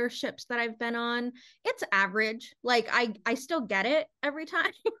other ships that I've been on, it's average. Like, I still get it every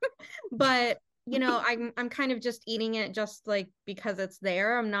time, but I'm kind of just eating it just like because it's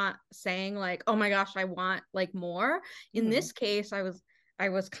there. I'm not saying like, oh my gosh, I want like more. In this case, I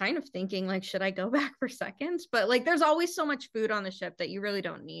was kind of thinking like, should I go back for seconds? But like, there's always so much food on the ship that you really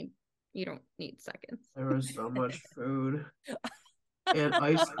don't need. You don't need seconds. There was so much food and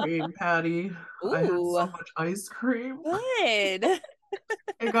ice cream, Patty. Ooh. I had so much ice cream. Good.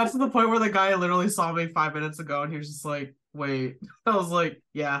 It got to the point where the guy literally saw me 5 minutes ago and he was just like, wait. I was like,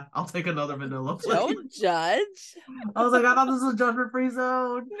 yeah, I'll take another vanilla, please. Don't judge. I was like, I thought this was a judgment-free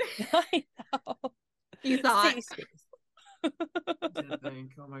zone. I know. You thought. I did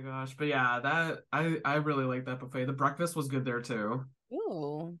think. Oh my gosh. But yeah, that I really like that buffet. The breakfast was good there too.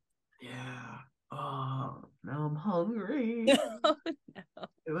 Ooh. Yeah. Oh, now I'm hungry. Oh, no.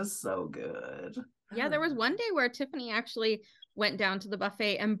 It was so good. Yeah, there was one day where Tiffany actually went down to the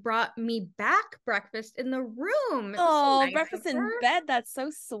buffet and brought me back breakfast in the room. Oh, Nice breakfast in bed. That's so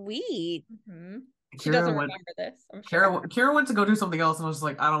sweet. Mm-hmm. She doesn't remember this. I'm sure. Kira went to go do something else, and I was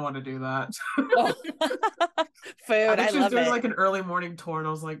like, I don't want to do that. Oh. Food, I think she was doing it. like an early morning tour, and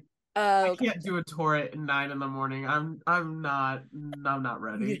I was like, I can't do a tour at 9 a.m. I'm not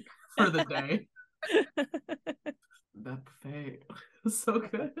ready for the day. That buffet was so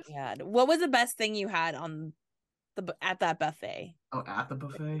good. Yeah. What was the best thing you had at that buffet? Oh, at the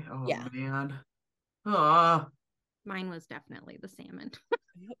buffet? Oh yeah. Man. Mine was definitely the salmon.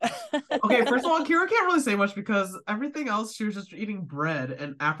 Okay, first of all, Kira can't really say much because everything else she was just eating bread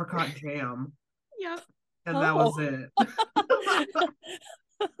and apricot jam. Yep. And that was it. I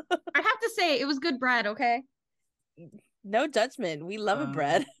have to say it was good bread, okay? No judgment. We love a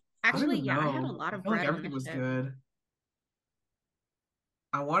bread. Actually, I had a lot of bread. Like everything was good.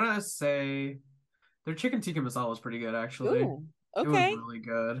 I want to say their chicken tikka masala was pretty good, actually. Ooh, okay. It was really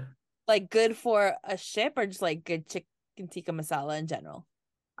good. Like good for a ship or just like good chicken tikka masala in general?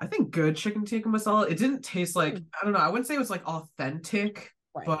 I think good chicken tikka masala. It didn't taste like, I don't know, I wouldn't say it was like authentic,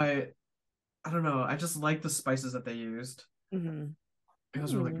 but I don't know. I just like the spices that they used. Mm-hmm. It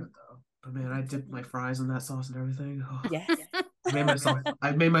was really good though. But man, I dipped my fries in that sauce and everything. Oh. Yes.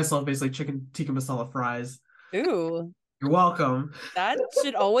 I made myself basically chicken tikka masala fries. Ooh. You're welcome. That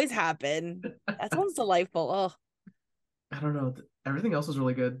should always happen. That sounds delightful. Oh. I don't know. Everything else was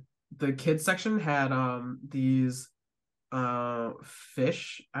really good. The kids section had these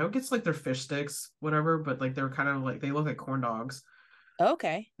fish. I would guess like they're fish sticks, whatever, but like they were kind of like they look like corn dogs.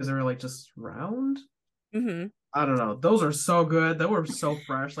 Okay. Because they were like just round. Mm-hmm. I don't know. Those are so good. They were so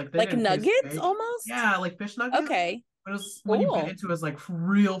fresh. Like they like nuggets almost? Yeah, like fish nuggets. Okay. But it was when you bit into it, was like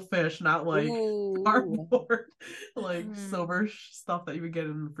real fish, not like cardboard, like silver stuff that you would get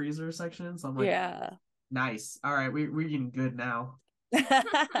in the freezer section. So I'm like, yeah, nice. All right, we're eating good now.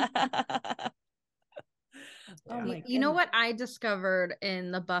 You know what I discovered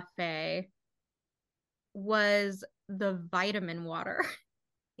in the buffet was the vitamin water.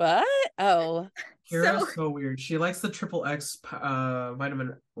 What? Oh, Kira's so weird. She likes the XXX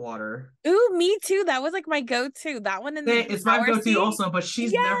vitamin water. Ooh, me too. That was like my go-to. That one in the it's my go-to also, but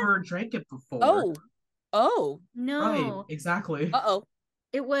she's never drank it before. Oh no, right, exactly.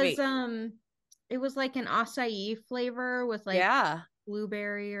 It was it was like an acai flavor with like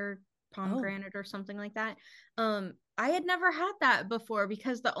blueberry or pomegranate or something like that. I had never had that before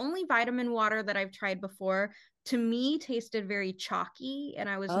because the only vitamin water that I've tried before to me tasted very chalky and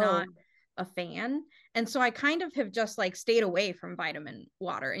I was not a fan. And so I kind of have just like stayed away from vitamin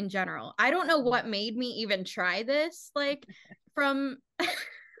water in general. I don't know what made me even try this like from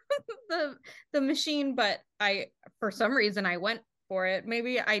the machine, but for some reason I went for it.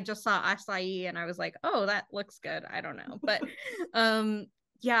 Maybe I just saw acai and I was like, oh, that looks good. I don't know. But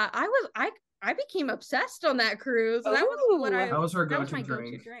yeah, I became obsessed on that cruise. That was her go-to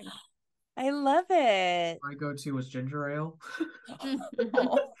drink. I love it. My go-to was ginger ale.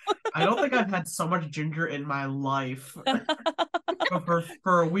 I don't think I've had so much ginger in my life. But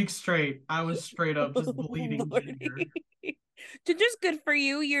for a week straight, I was straight up just bleeding ginger. Ginger's good for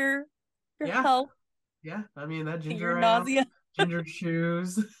you. Your health. Yeah, I mean that ginger ale, nausea. Ginger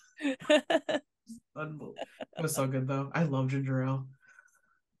chews. It was so good though. I love ginger ale.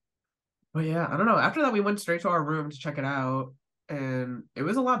 But yeah, I don't know. After that, we went straight to our room to check it out, and it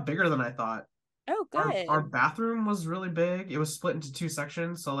was a lot bigger than I thought. Oh, good. Our bathroom was really big. It was split into 2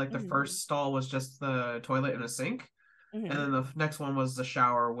 sections. So like the first stall was just the toilet and a sink, and then the next one was the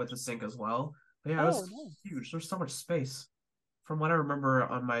shower with a sink as well. But yeah, it was huge. There's so much space. From what I remember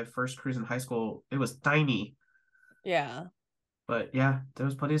on my first cruise in high school, it was tiny. Yeah. But yeah, there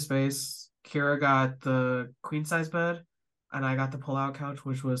was plenty of space. Kira got the queen size bed, and I got the pull-out couch,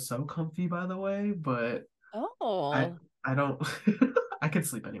 which was so comfy, by the way. But I don't. I could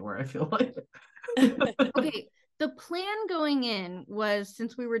sleep anywhere, I feel like. Okay, the plan going in was,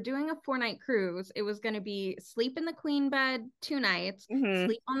 since we were doing a 4-night cruise, it was going to be sleep in the queen bed 2 nights,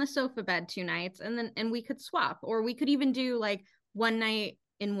 sleep on the sofa bed 2 nights, and we could swap, or we could even do like 1 night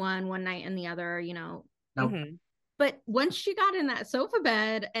in one night in the other, you know. But once she got in that sofa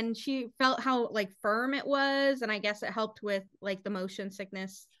bed and she felt how like firm it was, and I guess it helped with like the motion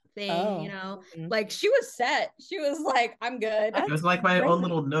sickness thing, you know, like she was set. She was like, I'm good. It was like my own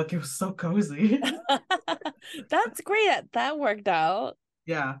little nook. It was so cozy. That's great. That worked out.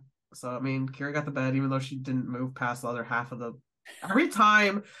 Yeah. So I mean, Kira got the bed, even though she didn't move past the other half of the. Every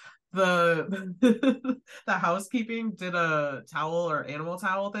time the housekeeping did a towel or animal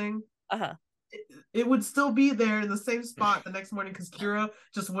towel thing, it would still be there in the same spot the next morning because Kira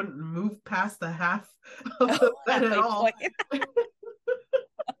just wouldn't move past the half of the bed at all.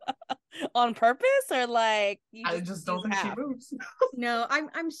 On purpose, or like I just don't think she moves. No,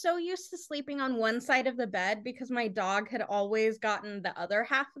 I'm so used to sleeping on one side of the bed because my dog had always gotten the other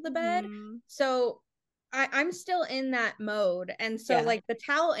half of the bed. So I'm still in that mode. And so like the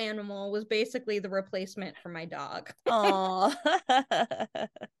towel animal was basically the replacement for my dog. Oh,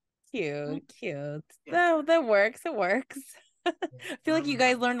 cute. Yeah. That works. It works. I feel like you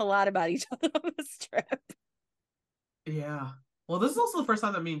guys learned a lot about each other on this trip. Yeah. Well, this is also the first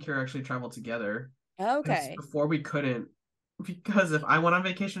time that me and Kira actually traveled together. Okay. Before we couldn't, because if I went on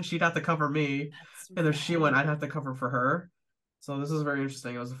vacation, she'd have to cover me, and if she went, I'd have to cover for her. So this is very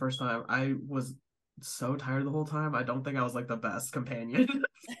interesting. It was the first time. I was so tired the whole time. I don't think I was like the best companion.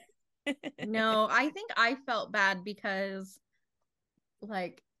 No, I think I felt bad because,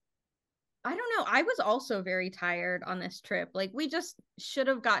 like, I don't know. I was also very tired on this trip. Like, we just should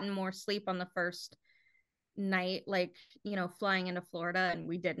have gotten more sleep on the first night, like, you know, flying into Florida, and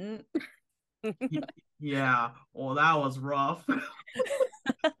we didn't. Yeah. Well, that was rough.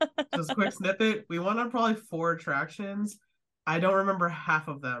 Just quick snippet. We went on probably 4 attractions. I don't remember half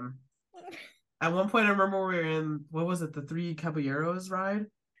of them. At one point, I remember we were in, what was it, the Three Caballeros ride?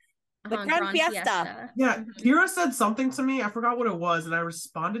 The Grand Fiesta. Yeah, Kira said something to me. I forgot what it was, and I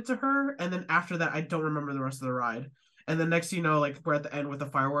responded to her. And then after that, I don't remember the rest of the ride. And then next, you know, like we're at the end with the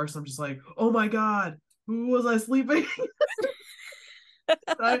fireworks. I'm just like, oh my god, who was I sleeping?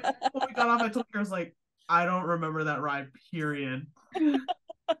 When we got off, I told Kira, I was like, I don't remember that ride. Period. It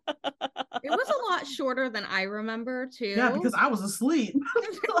was a lot shorter than I remember too. Yeah, because I was asleep.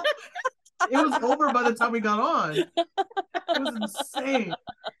 It was over by the time we got on. It was insane.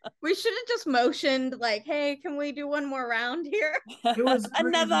 We should have just motioned like, hey, can we do one more round here? It was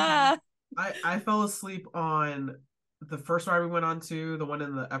another. I fell asleep on the first ride we went on to, the one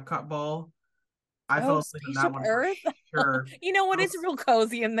in the Epcot ball. I fell asleep in that one Earth? for sure. You know what? It's real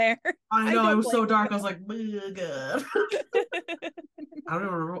cozy in there. I know, it was so dark. I was like, good. I don't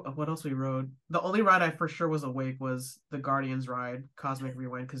even remember what else we rode. The only ride I for sure was awake was the Guardians ride, Cosmic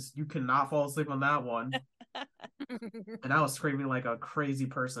Rewind, because you cannot fall asleep on that one. And I was screaming like a crazy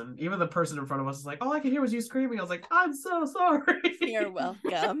person. Even the person in front of us was like, all I could hear was you screaming. I was like, I'm so sorry. You're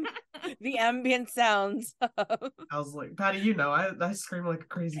welcome. The ambient sounds. I was like, Patty, you know, I scream like a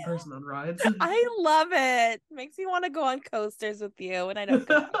crazy person on rides. I love it. Makes me want to go on coasters with you, and I don't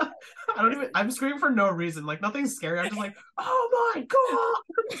go. I'm screaming for no reason. Like nothing's scary. I'm just like, oh my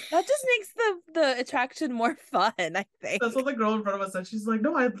god. That just makes the attraction more fun, I think. That's what the girl in front of us said. She's like,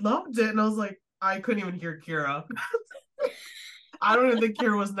 no, I loved it. And I was like, I couldn't even hear Kira. I don't even think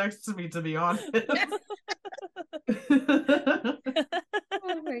Kira was next to me, to be honest.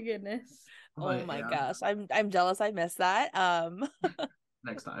 Oh my goodness. Oh my gosh. I'm jealous I missed that.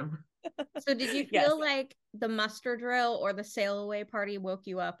 Next time. So did you feel like the muster drill or the sail away party woke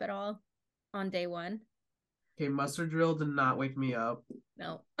you up at all on day one? Okay, muster drill did not wake me up.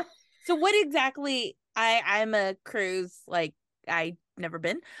 No. So what exactly, I'm a cruise, like I never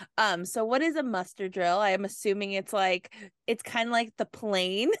been. So what is a muster drill? I am assuming it's kind of like the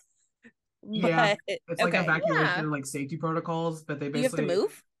plane. Yeah, it's like evacuation, like safety protocols, but they basically you have to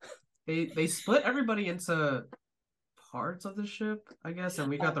move. They split everybody into parts of the ship, I guess, and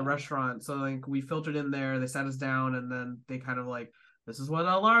we got the restaurant, so like we filtered in there. They sat us down, and then they kind of like, this is what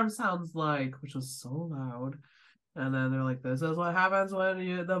an alarm sounds like, which was so loud. And then they're like, this is what happens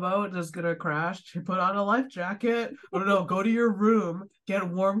when the boat is gonna crash. You put on a life jacket. Oh no, go to your room, get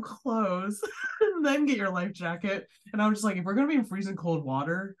warm clothes, and then get your life jacket. And I'm just like, if we're gonna be in freezing cold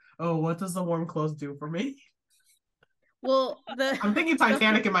water, oh, what does the warm clothes do for me? Well, I'm thinking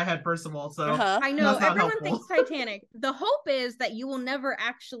Titanic in my head, first of all. So I know everyone thinks Titanic. The hope is that you will never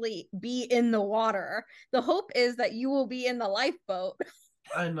actually be in the water. The hope is that you will be in the lifeboat.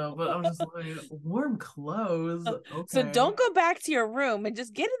 I know, but I'm just like, warm clothes. Okay. So don't go back to your room and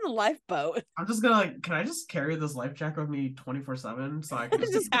just get in the lifeboat. I'm just gonna like, can I just carry this life jacket with me 24/7 so I can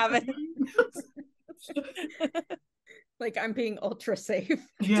just have it? Like I'm being ultra safe.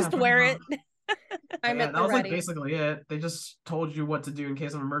 Yeah, just wear it. That was like basically it. They just told you what to do in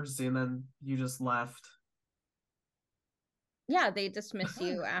case of emergency, and then you just left. Yeah, they dismiss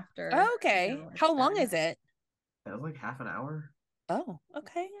you after. Oh, okay. How long is it? It was like half an hour. Oh,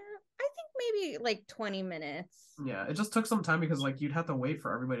 okay. Yeah, I think maybe like 20 minutes. Yeah, it just took some time because like you'd have to wait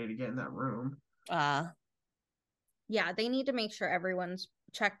for everybody to get in that room. Yeah, they need to make sure everyone's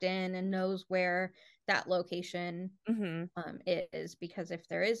checked in and knows where that location is, because if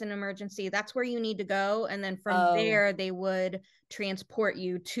there is an emergency, that's where you need to go, and then from there they would transport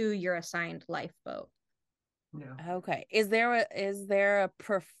you to your assigned lifeboat. Yeah. Okay. Is there a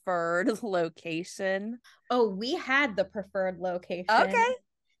preferred location? Oh, we had the preferred location. Okay.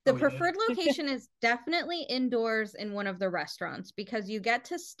 The preferred location is definitely indoors in one of the restaurants, because you get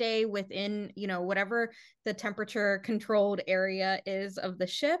to stay within, whatever the temperature controlled area is of the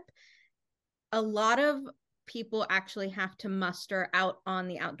ship. A lot of people actually have to muster out on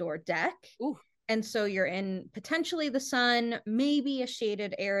the outdoor deck. Ooh. And so you're in potentially the sun, maybe a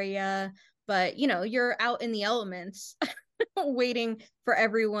shaded area, but you're out in the elements waiting for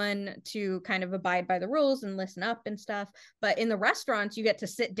everyone to kind of abide by the rules and listen up and stuff. But in the restaurants, you get to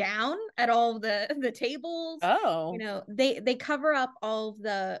sit down at all the tables. They cover up all of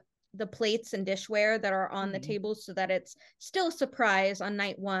the plates and dishware that are on the tables, so that it's still a surprise on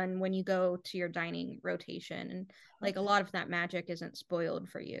night one when you go to your dining rotation, and like a lot of that magic isn't spoiled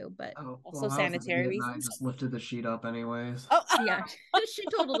for you, but also sanitary reasons. I just lifted the sheet up anyways. Oh yeah, she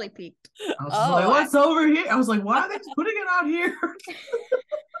totally peeked. I was like, what's over here? I was like, why are they just putting it out here?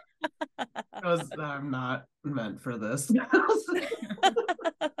 I'm not meant for this.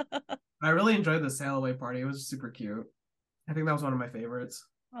 I really enjoyed the sail away party. It was super cute. I think that was one of my favorites.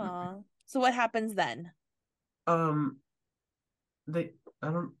 Aww. So what happens then? I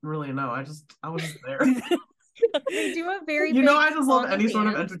don't really know. I was just there. They do a very I just love any sort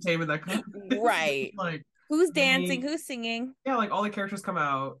of entertainment that comes. Right. Like, who's dancing, who's singing? Yeah, like all the characters come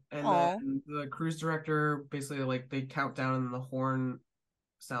out, and then the cruise director basically, like, they count down and the horn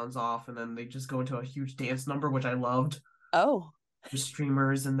sounds off, and then they just go into a huge dance number, which I loved. The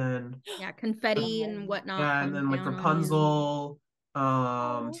streamers, and then confetti and whatnot. Yeah, and then like Rapunzel,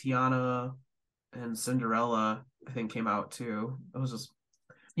 Tiana, and Cinderella, I think, came out too. It was just,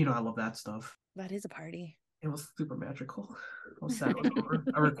 I love that stuff. That is a party. It was super magical. I was sad it was over.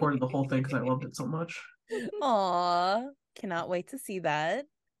 I recorded the whole thing because I loved it so much. Aw, cannot wait to see that.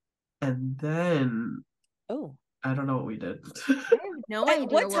 And then, I don't know what we did. I have no idea.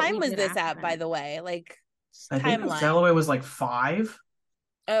 What time was this at, by the way? Like, I think sail away was like 5.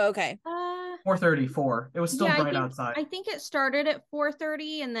 Oh, okay. 4:34. It was still bright outside. I think it started at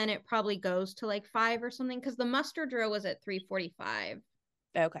 4:30, and then it probably goes to like 5 or something, because the muster drill was at 3:45.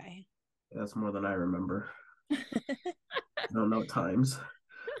 Okay. That's more than I remember. I don't know times.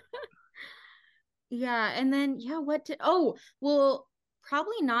 Yeah, and then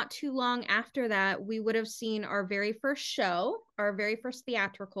probably not too long after that, we would have seen our very first show, our very first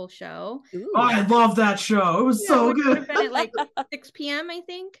theatrical show. Ooh. Oh, I love that show. It was so good. Would have been at like 6 p.m., I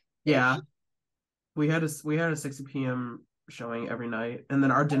think. Yeah. We had a 6 p.m. showing every night, and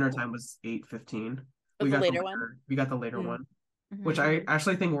then our dinner time was 8:15. We got the later one, which I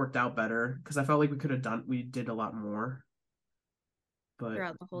actually think worked out better, because I felt like we did a lot more. But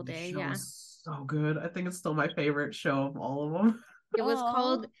throughout the whole day, was so good. I think it's still my favorite show of all of them. It was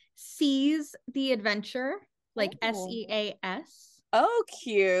called Seas the Adventure, like SEAS. Oh,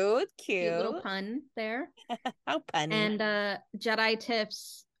 cute. Cute little pun there. How punny. And Jedi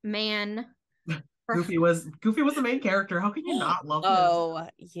Tiff's man. Goofy was the main character. How can you not love him? Oh,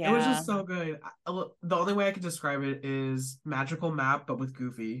 yeah. It was just so good. The only way I could describe it is magical map, but with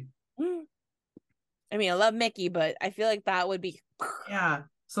Goofy. I mean, I love Mickey, but I feel like that would be... Yeah.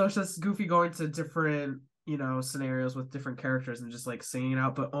 So it's just Goofy going to different, scenarios with different characters and just like singing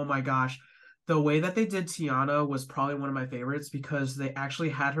out. But oh my gosh, the way that they did Tiana was probably one of my favorites, because they actually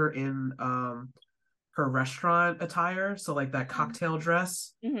had her in her restaurant attire, so like that cocktail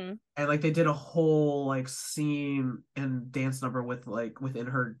dress, and like they did a whole like scene and dance number with like within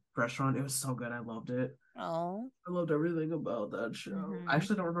her restaurant. It was so good. I loved it. Oh, I loved everything about that show. I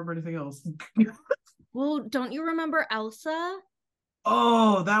actually don't remember anything else. Well, don't you remember Elsa?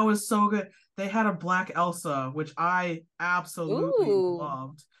 Oh, that was so good. They had a black Elsa, which I absolutely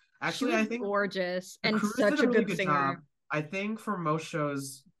loved. Actually, I think gorgeous and such a good singer. Job. I think for most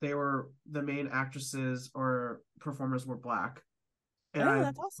shows, the main actresses or performers were black. And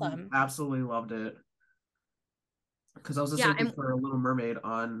that's awesome. I absolutely loved it. Because I was just looking for a Little Mermaid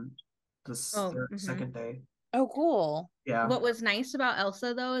on the second day. Oh, cool. Yeah. What was nice about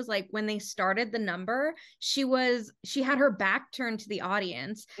Elsa, though, is like when they started the number, she had her back turned to the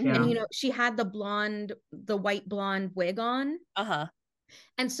audience, and she had the white blonde wig on.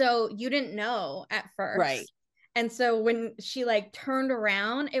 And so you didn't know at first, right? And so when she like turned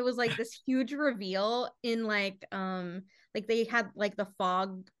around, it was like this huge reveal in like they had like the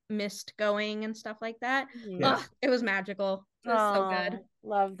fog mist going and stuff like that. It was magical. It was so good.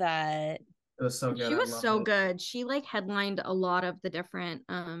 Love that. It was so good. She I was loved so it. good. She like headlined a lot of the different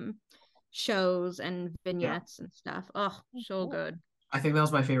shows and Yeah. vignettes and stuff. Oh, so good. I think that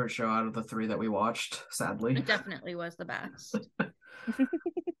was my favorite show out of the 3 that we watched, sadly. It definitely was the best.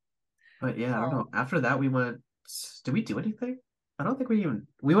 But yeah, I don't Oh. know. After that, we went. Did we do anything? I don't think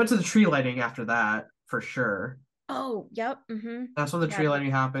we went to the tree lighting after that for sure. Oh, yep. Mm-hmm. That's when the tree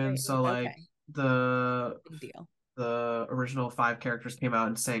lighting happened. right. So like Okay. the Big deal. the original 5 characters came out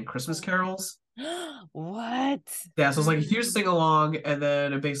and sang Christmas carols. What? Yeah, so it was like a huge sing along, and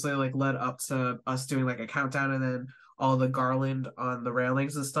then it basically like led up to us doing like a countdown, and then all the garland on the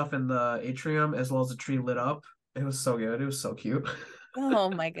railings and stuff in the atrium, as well as the tree lit up. It was so good. It was so cute. Oh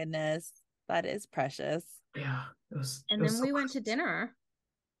my goodness. That is precious. Yeah, it was. And it was then so we went to precious. dinner.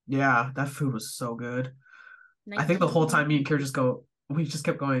 Yeah, that food was so good. I think the whole time me and Kira we just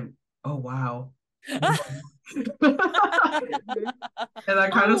kept going, oh wow. And I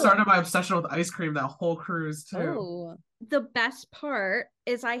kind of started my obsession with ice cream that whole cruise too. Oh. The best part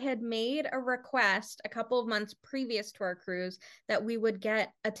is I had made a request a couple of months previous to our cruise that we would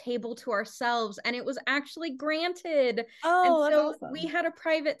get a table to ourselves, and it was actually granted. Oh, and so that's awesome. we had a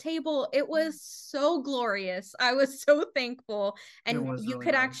private table. It was so glorious. I was so thankful. And you Really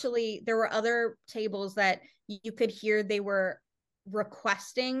could nice. actually, there were other tables that you could hear they were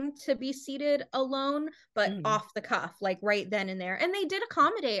requesting to be seated alone, but off the cuff, like right then and there. And they did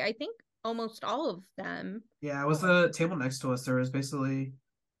accommodate, I think, almost all of them. Yeah, it was the table next to us. There was basically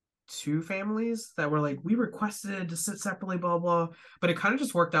 2 families that were like, we requested to sit separately, blah blah. But it kind of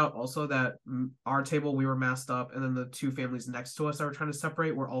just worked out also that our table we were masked up, and then the 2 families next to us that were trying to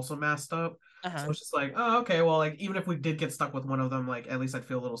separate were also masked up. So it's just like, oh, okay, well, like even if we did get stuck with one of them, like at least I'd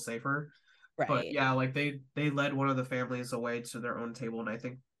feel a little safer. Right. But yeah, like they led one of the families away to their own table, and I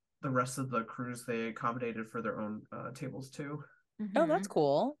think the rest of the cruise they accommodated for their own tables too. Oh, that's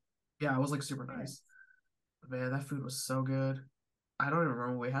cool. Yeah, it was like super nice. But man, that food was so good. I don't even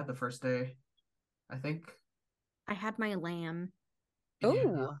remember what we had the first day. I think I had my lamb.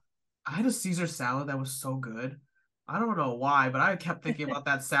 Oh. I had a Caesar salad that was so good. I don't know why, but I kept thinking about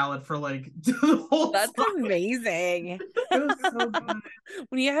that salad for like the whole That's time. amazing. It was so good.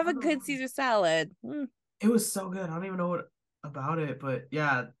 When you have a good Caesar salad. It was so good. I don't even know what about it, but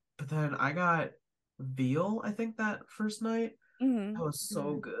yeah. But then I got veal, I think, that first night. That was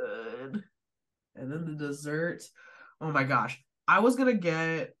so good. And then the dessert. Oh my gosh. I was gonna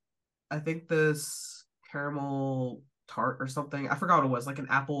get, I think, this caramel tart or something. I forgot what it was, like an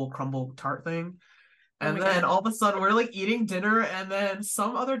apple crumble tart thing. And then all of a sudden we're like eating dinner, and then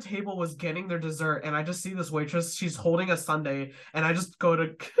some other table was getting their dessert, and I just see this waitress, she's holding a sundae, and I just go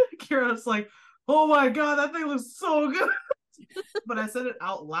to Kira, it's like, oh my god, that thing looks so good. But I said it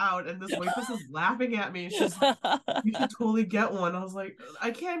out loud, and this waitress is laughing at me. She's like, you should totally get one. I was like,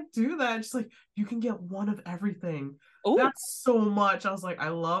 I can't do that. And she's like, you can get one of everything. Ooh. That's so much. I was like, I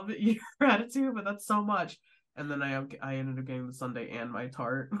love your attitude, but that's so much. And then I ended up getting the sundae and my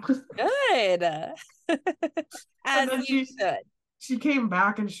tart. Good. As you should. She came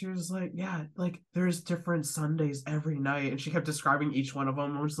back and she was like, yeah, like there's different sundaes every night. And she kept describing each one of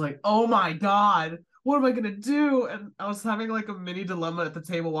them. I was like, oh my God, what am I going to do? And I was having like a mini dilemma at the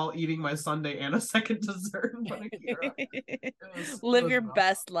table while eating my sundae and a second dessert in front of Kira. Live your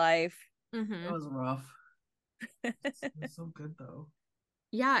best life. It was rough. It was so good though.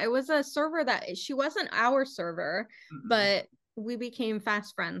 Yeah, it was a server that she wasn't our server, but we became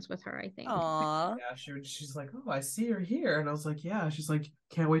fast friends with her, I think. Aww. Yeah, she's like, oh, I see her here. And I was like, yeah. She's like,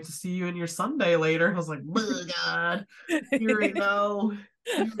 can't wait to see you in your sundae later. And I was like, oh God, you already know.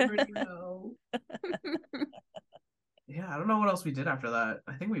 You already know. Yeah, I don't know what else we did after that.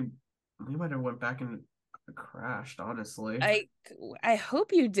 I think we might have went back and crashed, honestly. I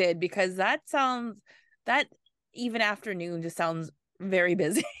hope you did, because that even afternoon just sounds very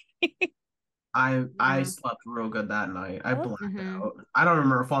busy. I slept real good that night. I blacked out. I don't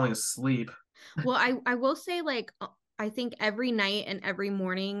remember falling asleep. Well, I will say, like, I think every night and every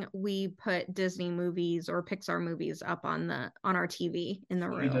morning we put Disney movies or Pixar movies up on our TV in the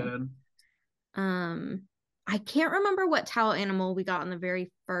room. We did. I can't remember what towel animal we got on the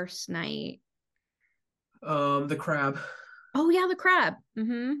very first night. The crab. Oh yeah, the crab.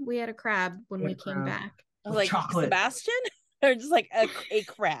 We had a crab when we came back. I was like, chocolate. Sebastian? Or just like a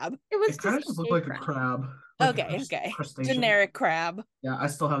crab? It kind of just looked like a crab. Like okay. Generic crab. Yeah, I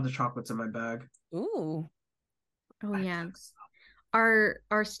still have the chocolates in my bag. Ooh. Oh yeah.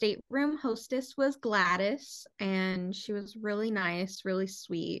 Our stateroom hostess was Gladys, and she was really nice, really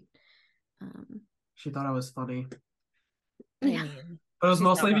sweet. She thought I was funny. Yeah. But it was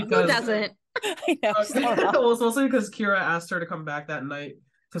mostly because who doesn't? I know. It was mostly because Kira asked her to come back that night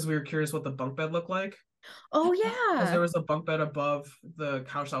because we were curious what the bunk bed looked like. Oh Because there yeah. was a bunk bed above the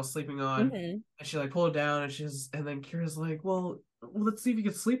couch I was sleeping on, Mm-hmm. and she like pulled it down, and then Kira's like, "Well, let's see if you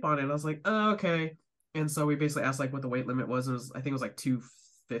can sleep on it." And I was like, "Oh, okay." And so we basically asked like what the weight limit was. I think it was like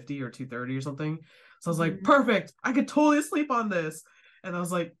 250 or 230 or something. So I was like, Mhm. "Perfect! I could totally sleep on this." And I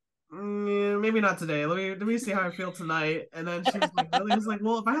was like, maybe not today. Let me see how I feel tonight. And then she was like, really? I was like,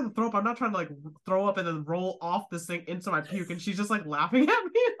 well, if I have to throw up, I'm not trying to like throw up and then roll off this thing into my puke. And she's just like laughing at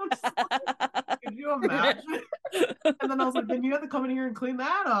me. I'm just like, could you imagine? And then I was like, then you have to come in here and clean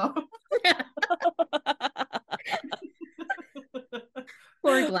that up.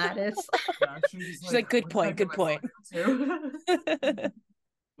 Poor Gladys. Yeah, she was just She's like, good point, good point.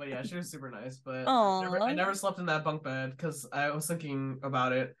 But yeah, she was super nice. But I Aww. never slept in that bunk bed because I was thinking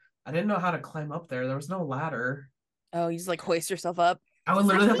about it. I didn't know how to climb up there. There was no ladder. Oh, you just like hoist yourself up. I would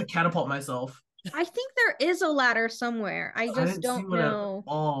literally have to catapult myself. I think there is a ladder somewhere. I I just didn't see don't one at know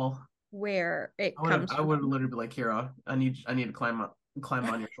all. where it I comes would from. literally be like, Kira, I need to climb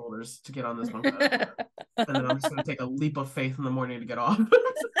on your shoulders to get on this bunk bed. And then I'm just gonna take a leap of faith in the morning to get off.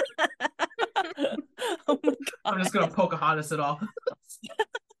 Oh my I'm just god. gonna Pocahontas it off.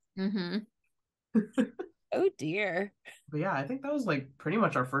 Mm-hmm. Oh dear. But yeah, I think that was like pretty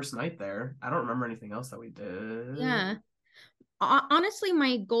much our first night there. I don't remember anything else that we did. Yeah. Honestly,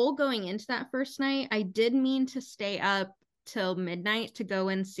 my goal going into that first night, I did mean to stay up till midnight to go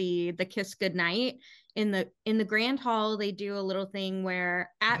and see the Kiss Goodnight in the grand hall. They do a little thing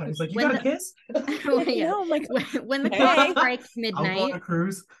where I was like, you got a kiss? yeah, Oh my god. when the Hey. clock strikes I'll go on midnight, a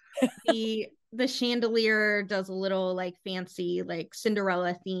cruise. the chandelier does a little like fancy like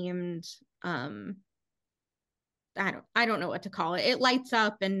Cinderella themed I don't know what to call it. It lights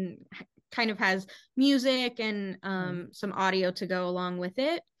up and kind of has music and some audio to go along with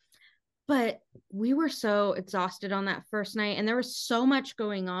it. But we were so exhausted on that first night and there was so much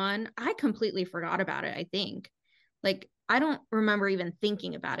going on. I completely forgot about it, I think. Like I don't remember even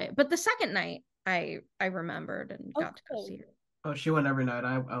thinking about it. But the second night I remembered and got to go see her. Oh, she went every night.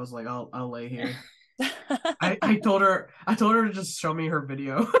 I was like, I'll lay here. I told her to just show me her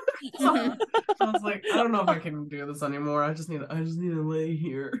video. So I was like, I don't know if I can do this anymore. I just need to lay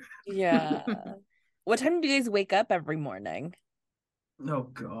here. Yeah. What time do you guys wake up every morning? Oh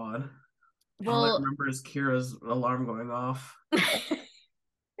God. Well, all I remember is Kira's alarm going off.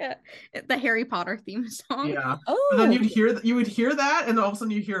 Yeah, the Harry Potter theme song. Yeah. Oh. But then you would hear that, and then all of a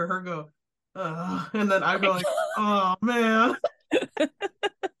sudden you hear her go, and then I'd go like, oh man.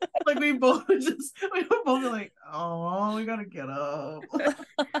 Like we both be like, oh, we gotta get up.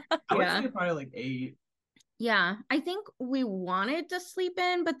 I would say probably like 8. Yeah, I think we wanted to sleep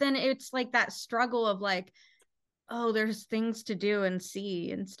in, but then it's like that struggle of like, oh, there's things to do and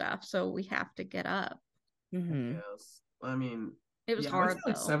see and stuff, so we have to get up. Mm-hmm. Yes, I mean, it was hard.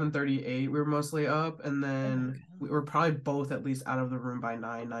 Like 7:38, we were mostly up, and then we were probably both at least out of the room by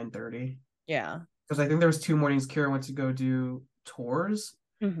 9:30. Yeah, because I think there was 2 mornings Kira went to go do tours.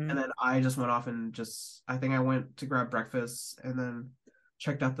 Mm-hmm. And then I just went off and I think I went to grab breakfast and then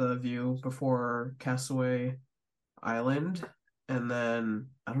checked out the view before Castaway Island. And then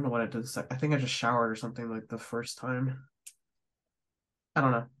I don't know what I did. I think I just showered or something like the first time. I don't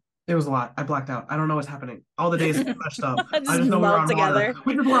know. It was a lot. I blacked out. I don't know what's happening. All the days messed up. I just know we were on water.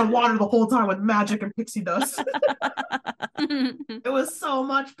 We were on water the whole time with magic and pixie dust. It was so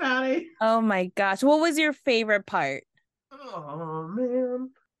much, Patty. Oh my gosh. What was your favorite part? Oh man,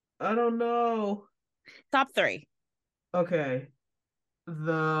 I don't know. Top 3. Okay.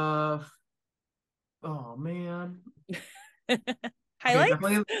 Oh man. Highlights?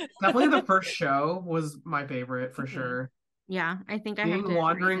 Okay, definitely the first show was my favorite for sure. Yeah, I think I Being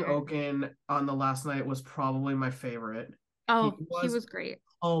Wandering Oaken on the last night was probably my favorite. Oh, he was great.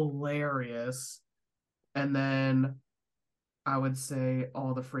 Hilarious. And then I would say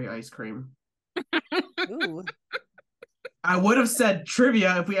all the free ice cream. Ooh. I would have said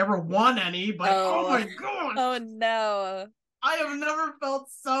trivia if we ever won any, but oh my god. Oh no. I have never felt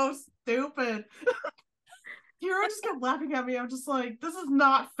so stupid. Kira just kept laughing at me. I'm just like, this is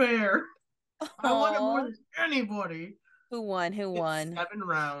not fair. I won it more than anybody. Who won? 7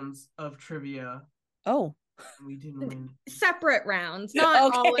 rounds of trivia. Oh. We didn't win. Separate rounds,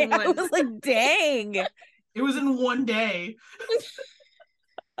 not all in one. I was like, dang. It was in one day.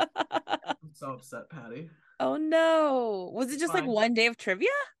 I'm so upset, Patty. Oh no. Was it just like one day of trivia?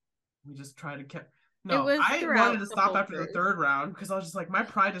 We just tried to keep. No, I wanted to stop after the 3rd round because I was just like, my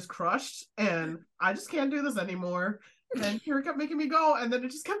pride is crushed and I just can't do this anymore. And Kira kept making me go, and then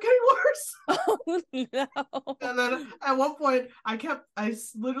it just kept getting worse. Oh no. And then at one point, I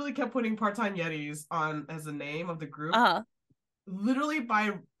literally kept putting Part-Time Yetis on as a name of the group. literally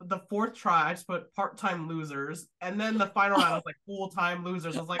by the fourth try, I just put part-time losers, and then the final round I was like full-time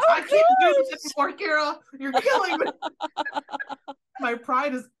losers. I was like, I can't do this anymore, Kira. You're killing me. My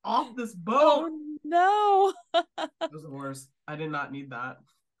pride is off this boat. Oh no. It was the worst. I did not need that.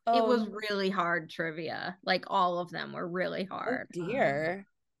 It was really hard trivia. Like all of them were really hard. Oh dear.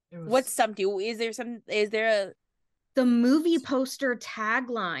 Was... What stumped you? Is there the movie poster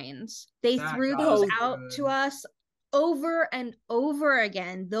taglines? They threw those out to us over and over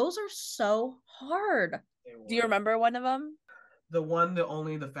again. Those are so hard. Do you remember one of them? The one, the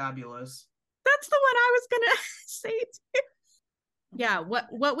only, the fabulous. That's the one I was gonna say too. Yeah,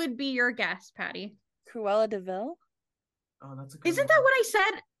 what would be your guess, Patty? Cruella de Vil? Oh, that's a good Isn't one. that what I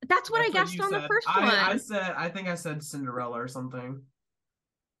said? That's what I guessed on the first one. I think I said Cinderella or something.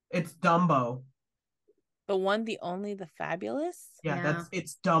 It's Dumbo. The one, the only, the fabulous? Yeah.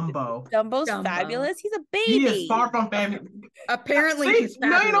 It's Dumbo. Dumbo's fabulous? He's a baby. He is far from fabulous. Apparently he's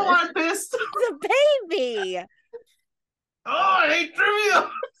fabulous. Now you know why I'm pissed. He's a baby. Oh, I hate trivia.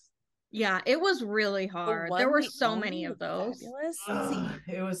 Yeah, it was really hard. There were so many of those.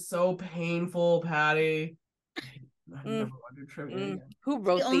 It was so painful, Patty. I never want to do trivia again. Who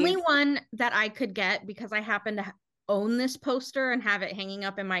wrote the only one that I could get, because I happen to own this poster and have it hanging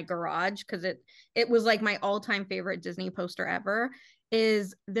up in my garage because it was like my all-time favorite Disney poster ever,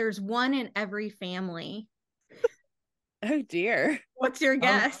 is There's One in Every Family. Oh dear. What's your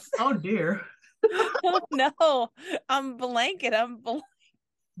guess? Oh dear. Oh no. I'm blanking.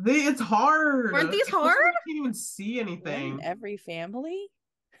 It's hard. Weren't these hard? I can't even see anything. One in every family?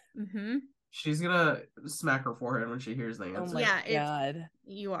 Mm-hmm. She's gonna smack her forehead when she hears the answer. Oh my god.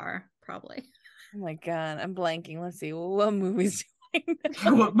 You are probably. Oh my god, I'm blanking. Let's see. What movies do I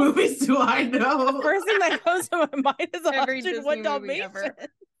know? What movies do I know? The first thing that comes to my mind is Every 101 Dalmatians.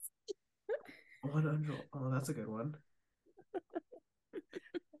 100. Oh, that's a good one.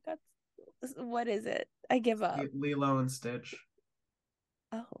 What is it? I give up. Lilo and Stitch.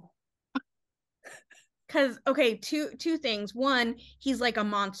 Oh. Because two things. One, he's like a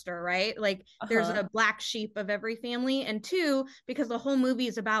monster, right? Like there's a black sheep of every family. And two, because the whole movie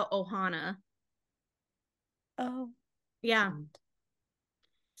is about Ohana. Oh. Yeah.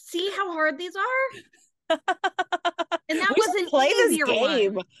 See how hard these are? And that wasn't play this easier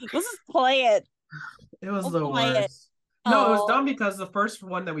game. One. Let's just play it. It was the worst. No, it was dumb because the first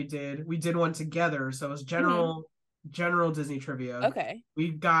one that we did one together. So it was general Disney trivia. Okay. We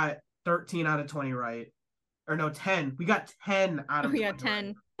got 13 out of 20 right. Or no, 10. We got 10 out of 20. Yeah,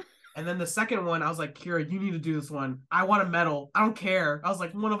 10. Right. And then the second one, I was like, Kira, you need to do this one. I want a medal. I don't care. I was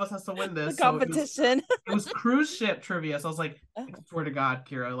like, one of us has to win this. The competition. So it was cruise ship trivia. So I was like, I swear to God,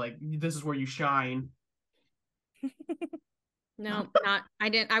 Kira, like, this is where you shine. No, not. I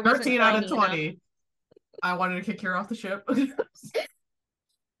didn't. I wasn't 13 out of 20. Enough. I wanted to kick Kira off the ship.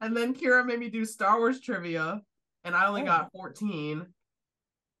 And then Kira made me do Star Wars trivia. And I only got 14.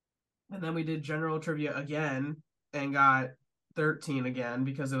 And then we did general trivia again and got 13 again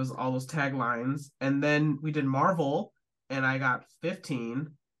because it was all those taglines. And then we did Marvel and I got 15.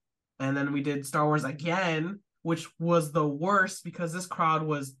 And then we did Star Wars again, which was the worst because this crowd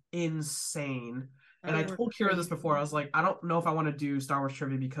was insane. And I told Kira this before. I was like, I don't know if I want to do Star Wars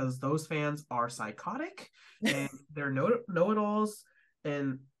trivia because those fans are psychotic and they're know-it-alls.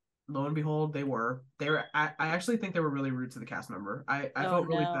 And lo and behold, they were. I actually think they were really rude to the cast member. I felt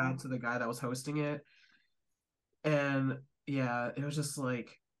really bad to the guy that was hosting it. And yeah, it was just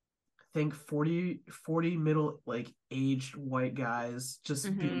like, I think 40 middle like aged white guys just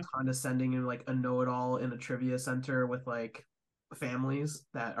being condescending and like a know-it-all in a trivia center with like families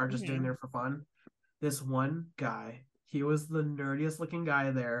that are just doing there for fun. This one guy, he was the nerdiest looking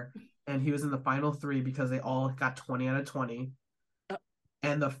guy there, and he was in the final 3 because they all got 20 out of 20.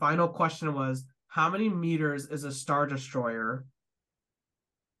 And the final question was, how many meters is a Star Destroyer?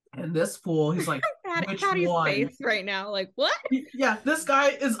 And this fool, he's like, which one? Face right now, like, what? Yeah, this guy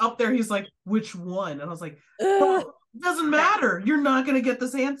is up there. He's like, which one? And I was like, well, it doesn't matter. You're not going to get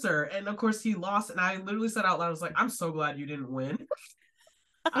this answer. And of course he lost. And I literally said out loud, I was like, I'm so glad you didn't win.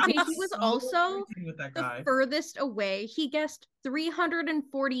 Okay, he was also the furthest away. He guessed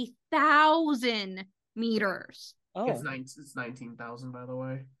 340,000 meters. Oh, it's 19,000, by the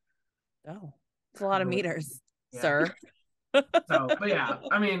way. Oh, it's a lot of meters, sir. So, but yeah,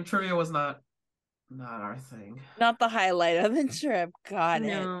 I mean, trivia was not our thing. Not the highlight of the trip. Got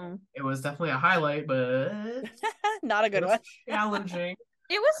it. It was definitely a highlight, but not a good one. Challenging.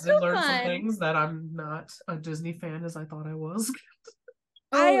 It was so fun. I learned some things that I'm not a Disney fan as I thought I was.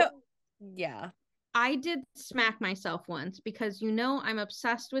 I did smack myself once because I'm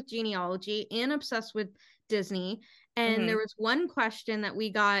obsessed with genealogy and obsessed with Disney, And there was one question that we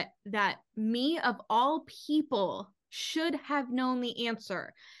got that me, of all people, should have known the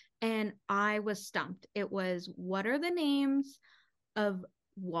answer. And I was stumped. It was, what are the names of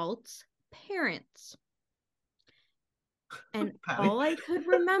Walt's parents? And all I could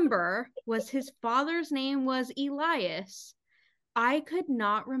remember was his father's name was Elias. I could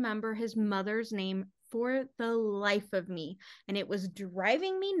not remember his mother's name for the life of me, and it was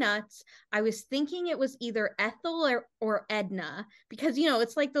driving me nuts. I was thinking it was either Ethel or Edna, because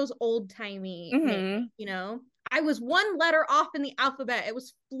it's like those old-timey names, I was one letter off in the alphabet. It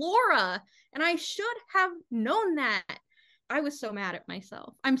was Flora, and I should have known that. I was so mad at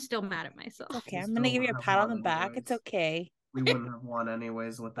myself. I'm still mad at myself. Okay, I'm gonna give you a pat on the back. It's okay. We wouldn't have won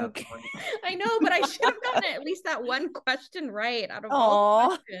anyways with that point. I know, but I should have gotten at least that one question right out of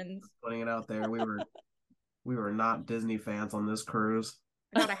all questions. Putting it out there, we were not Disney fans on this cruise.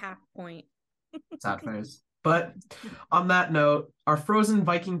 I got a half point. Sad face. But on that note, our frozen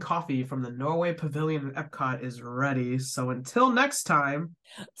Viking coffee from the Norway Pavilion at Epcot is ready. So until next time,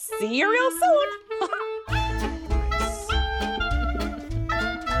 see you real soon.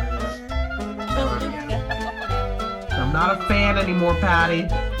 I'm not a fan anymore, Patty.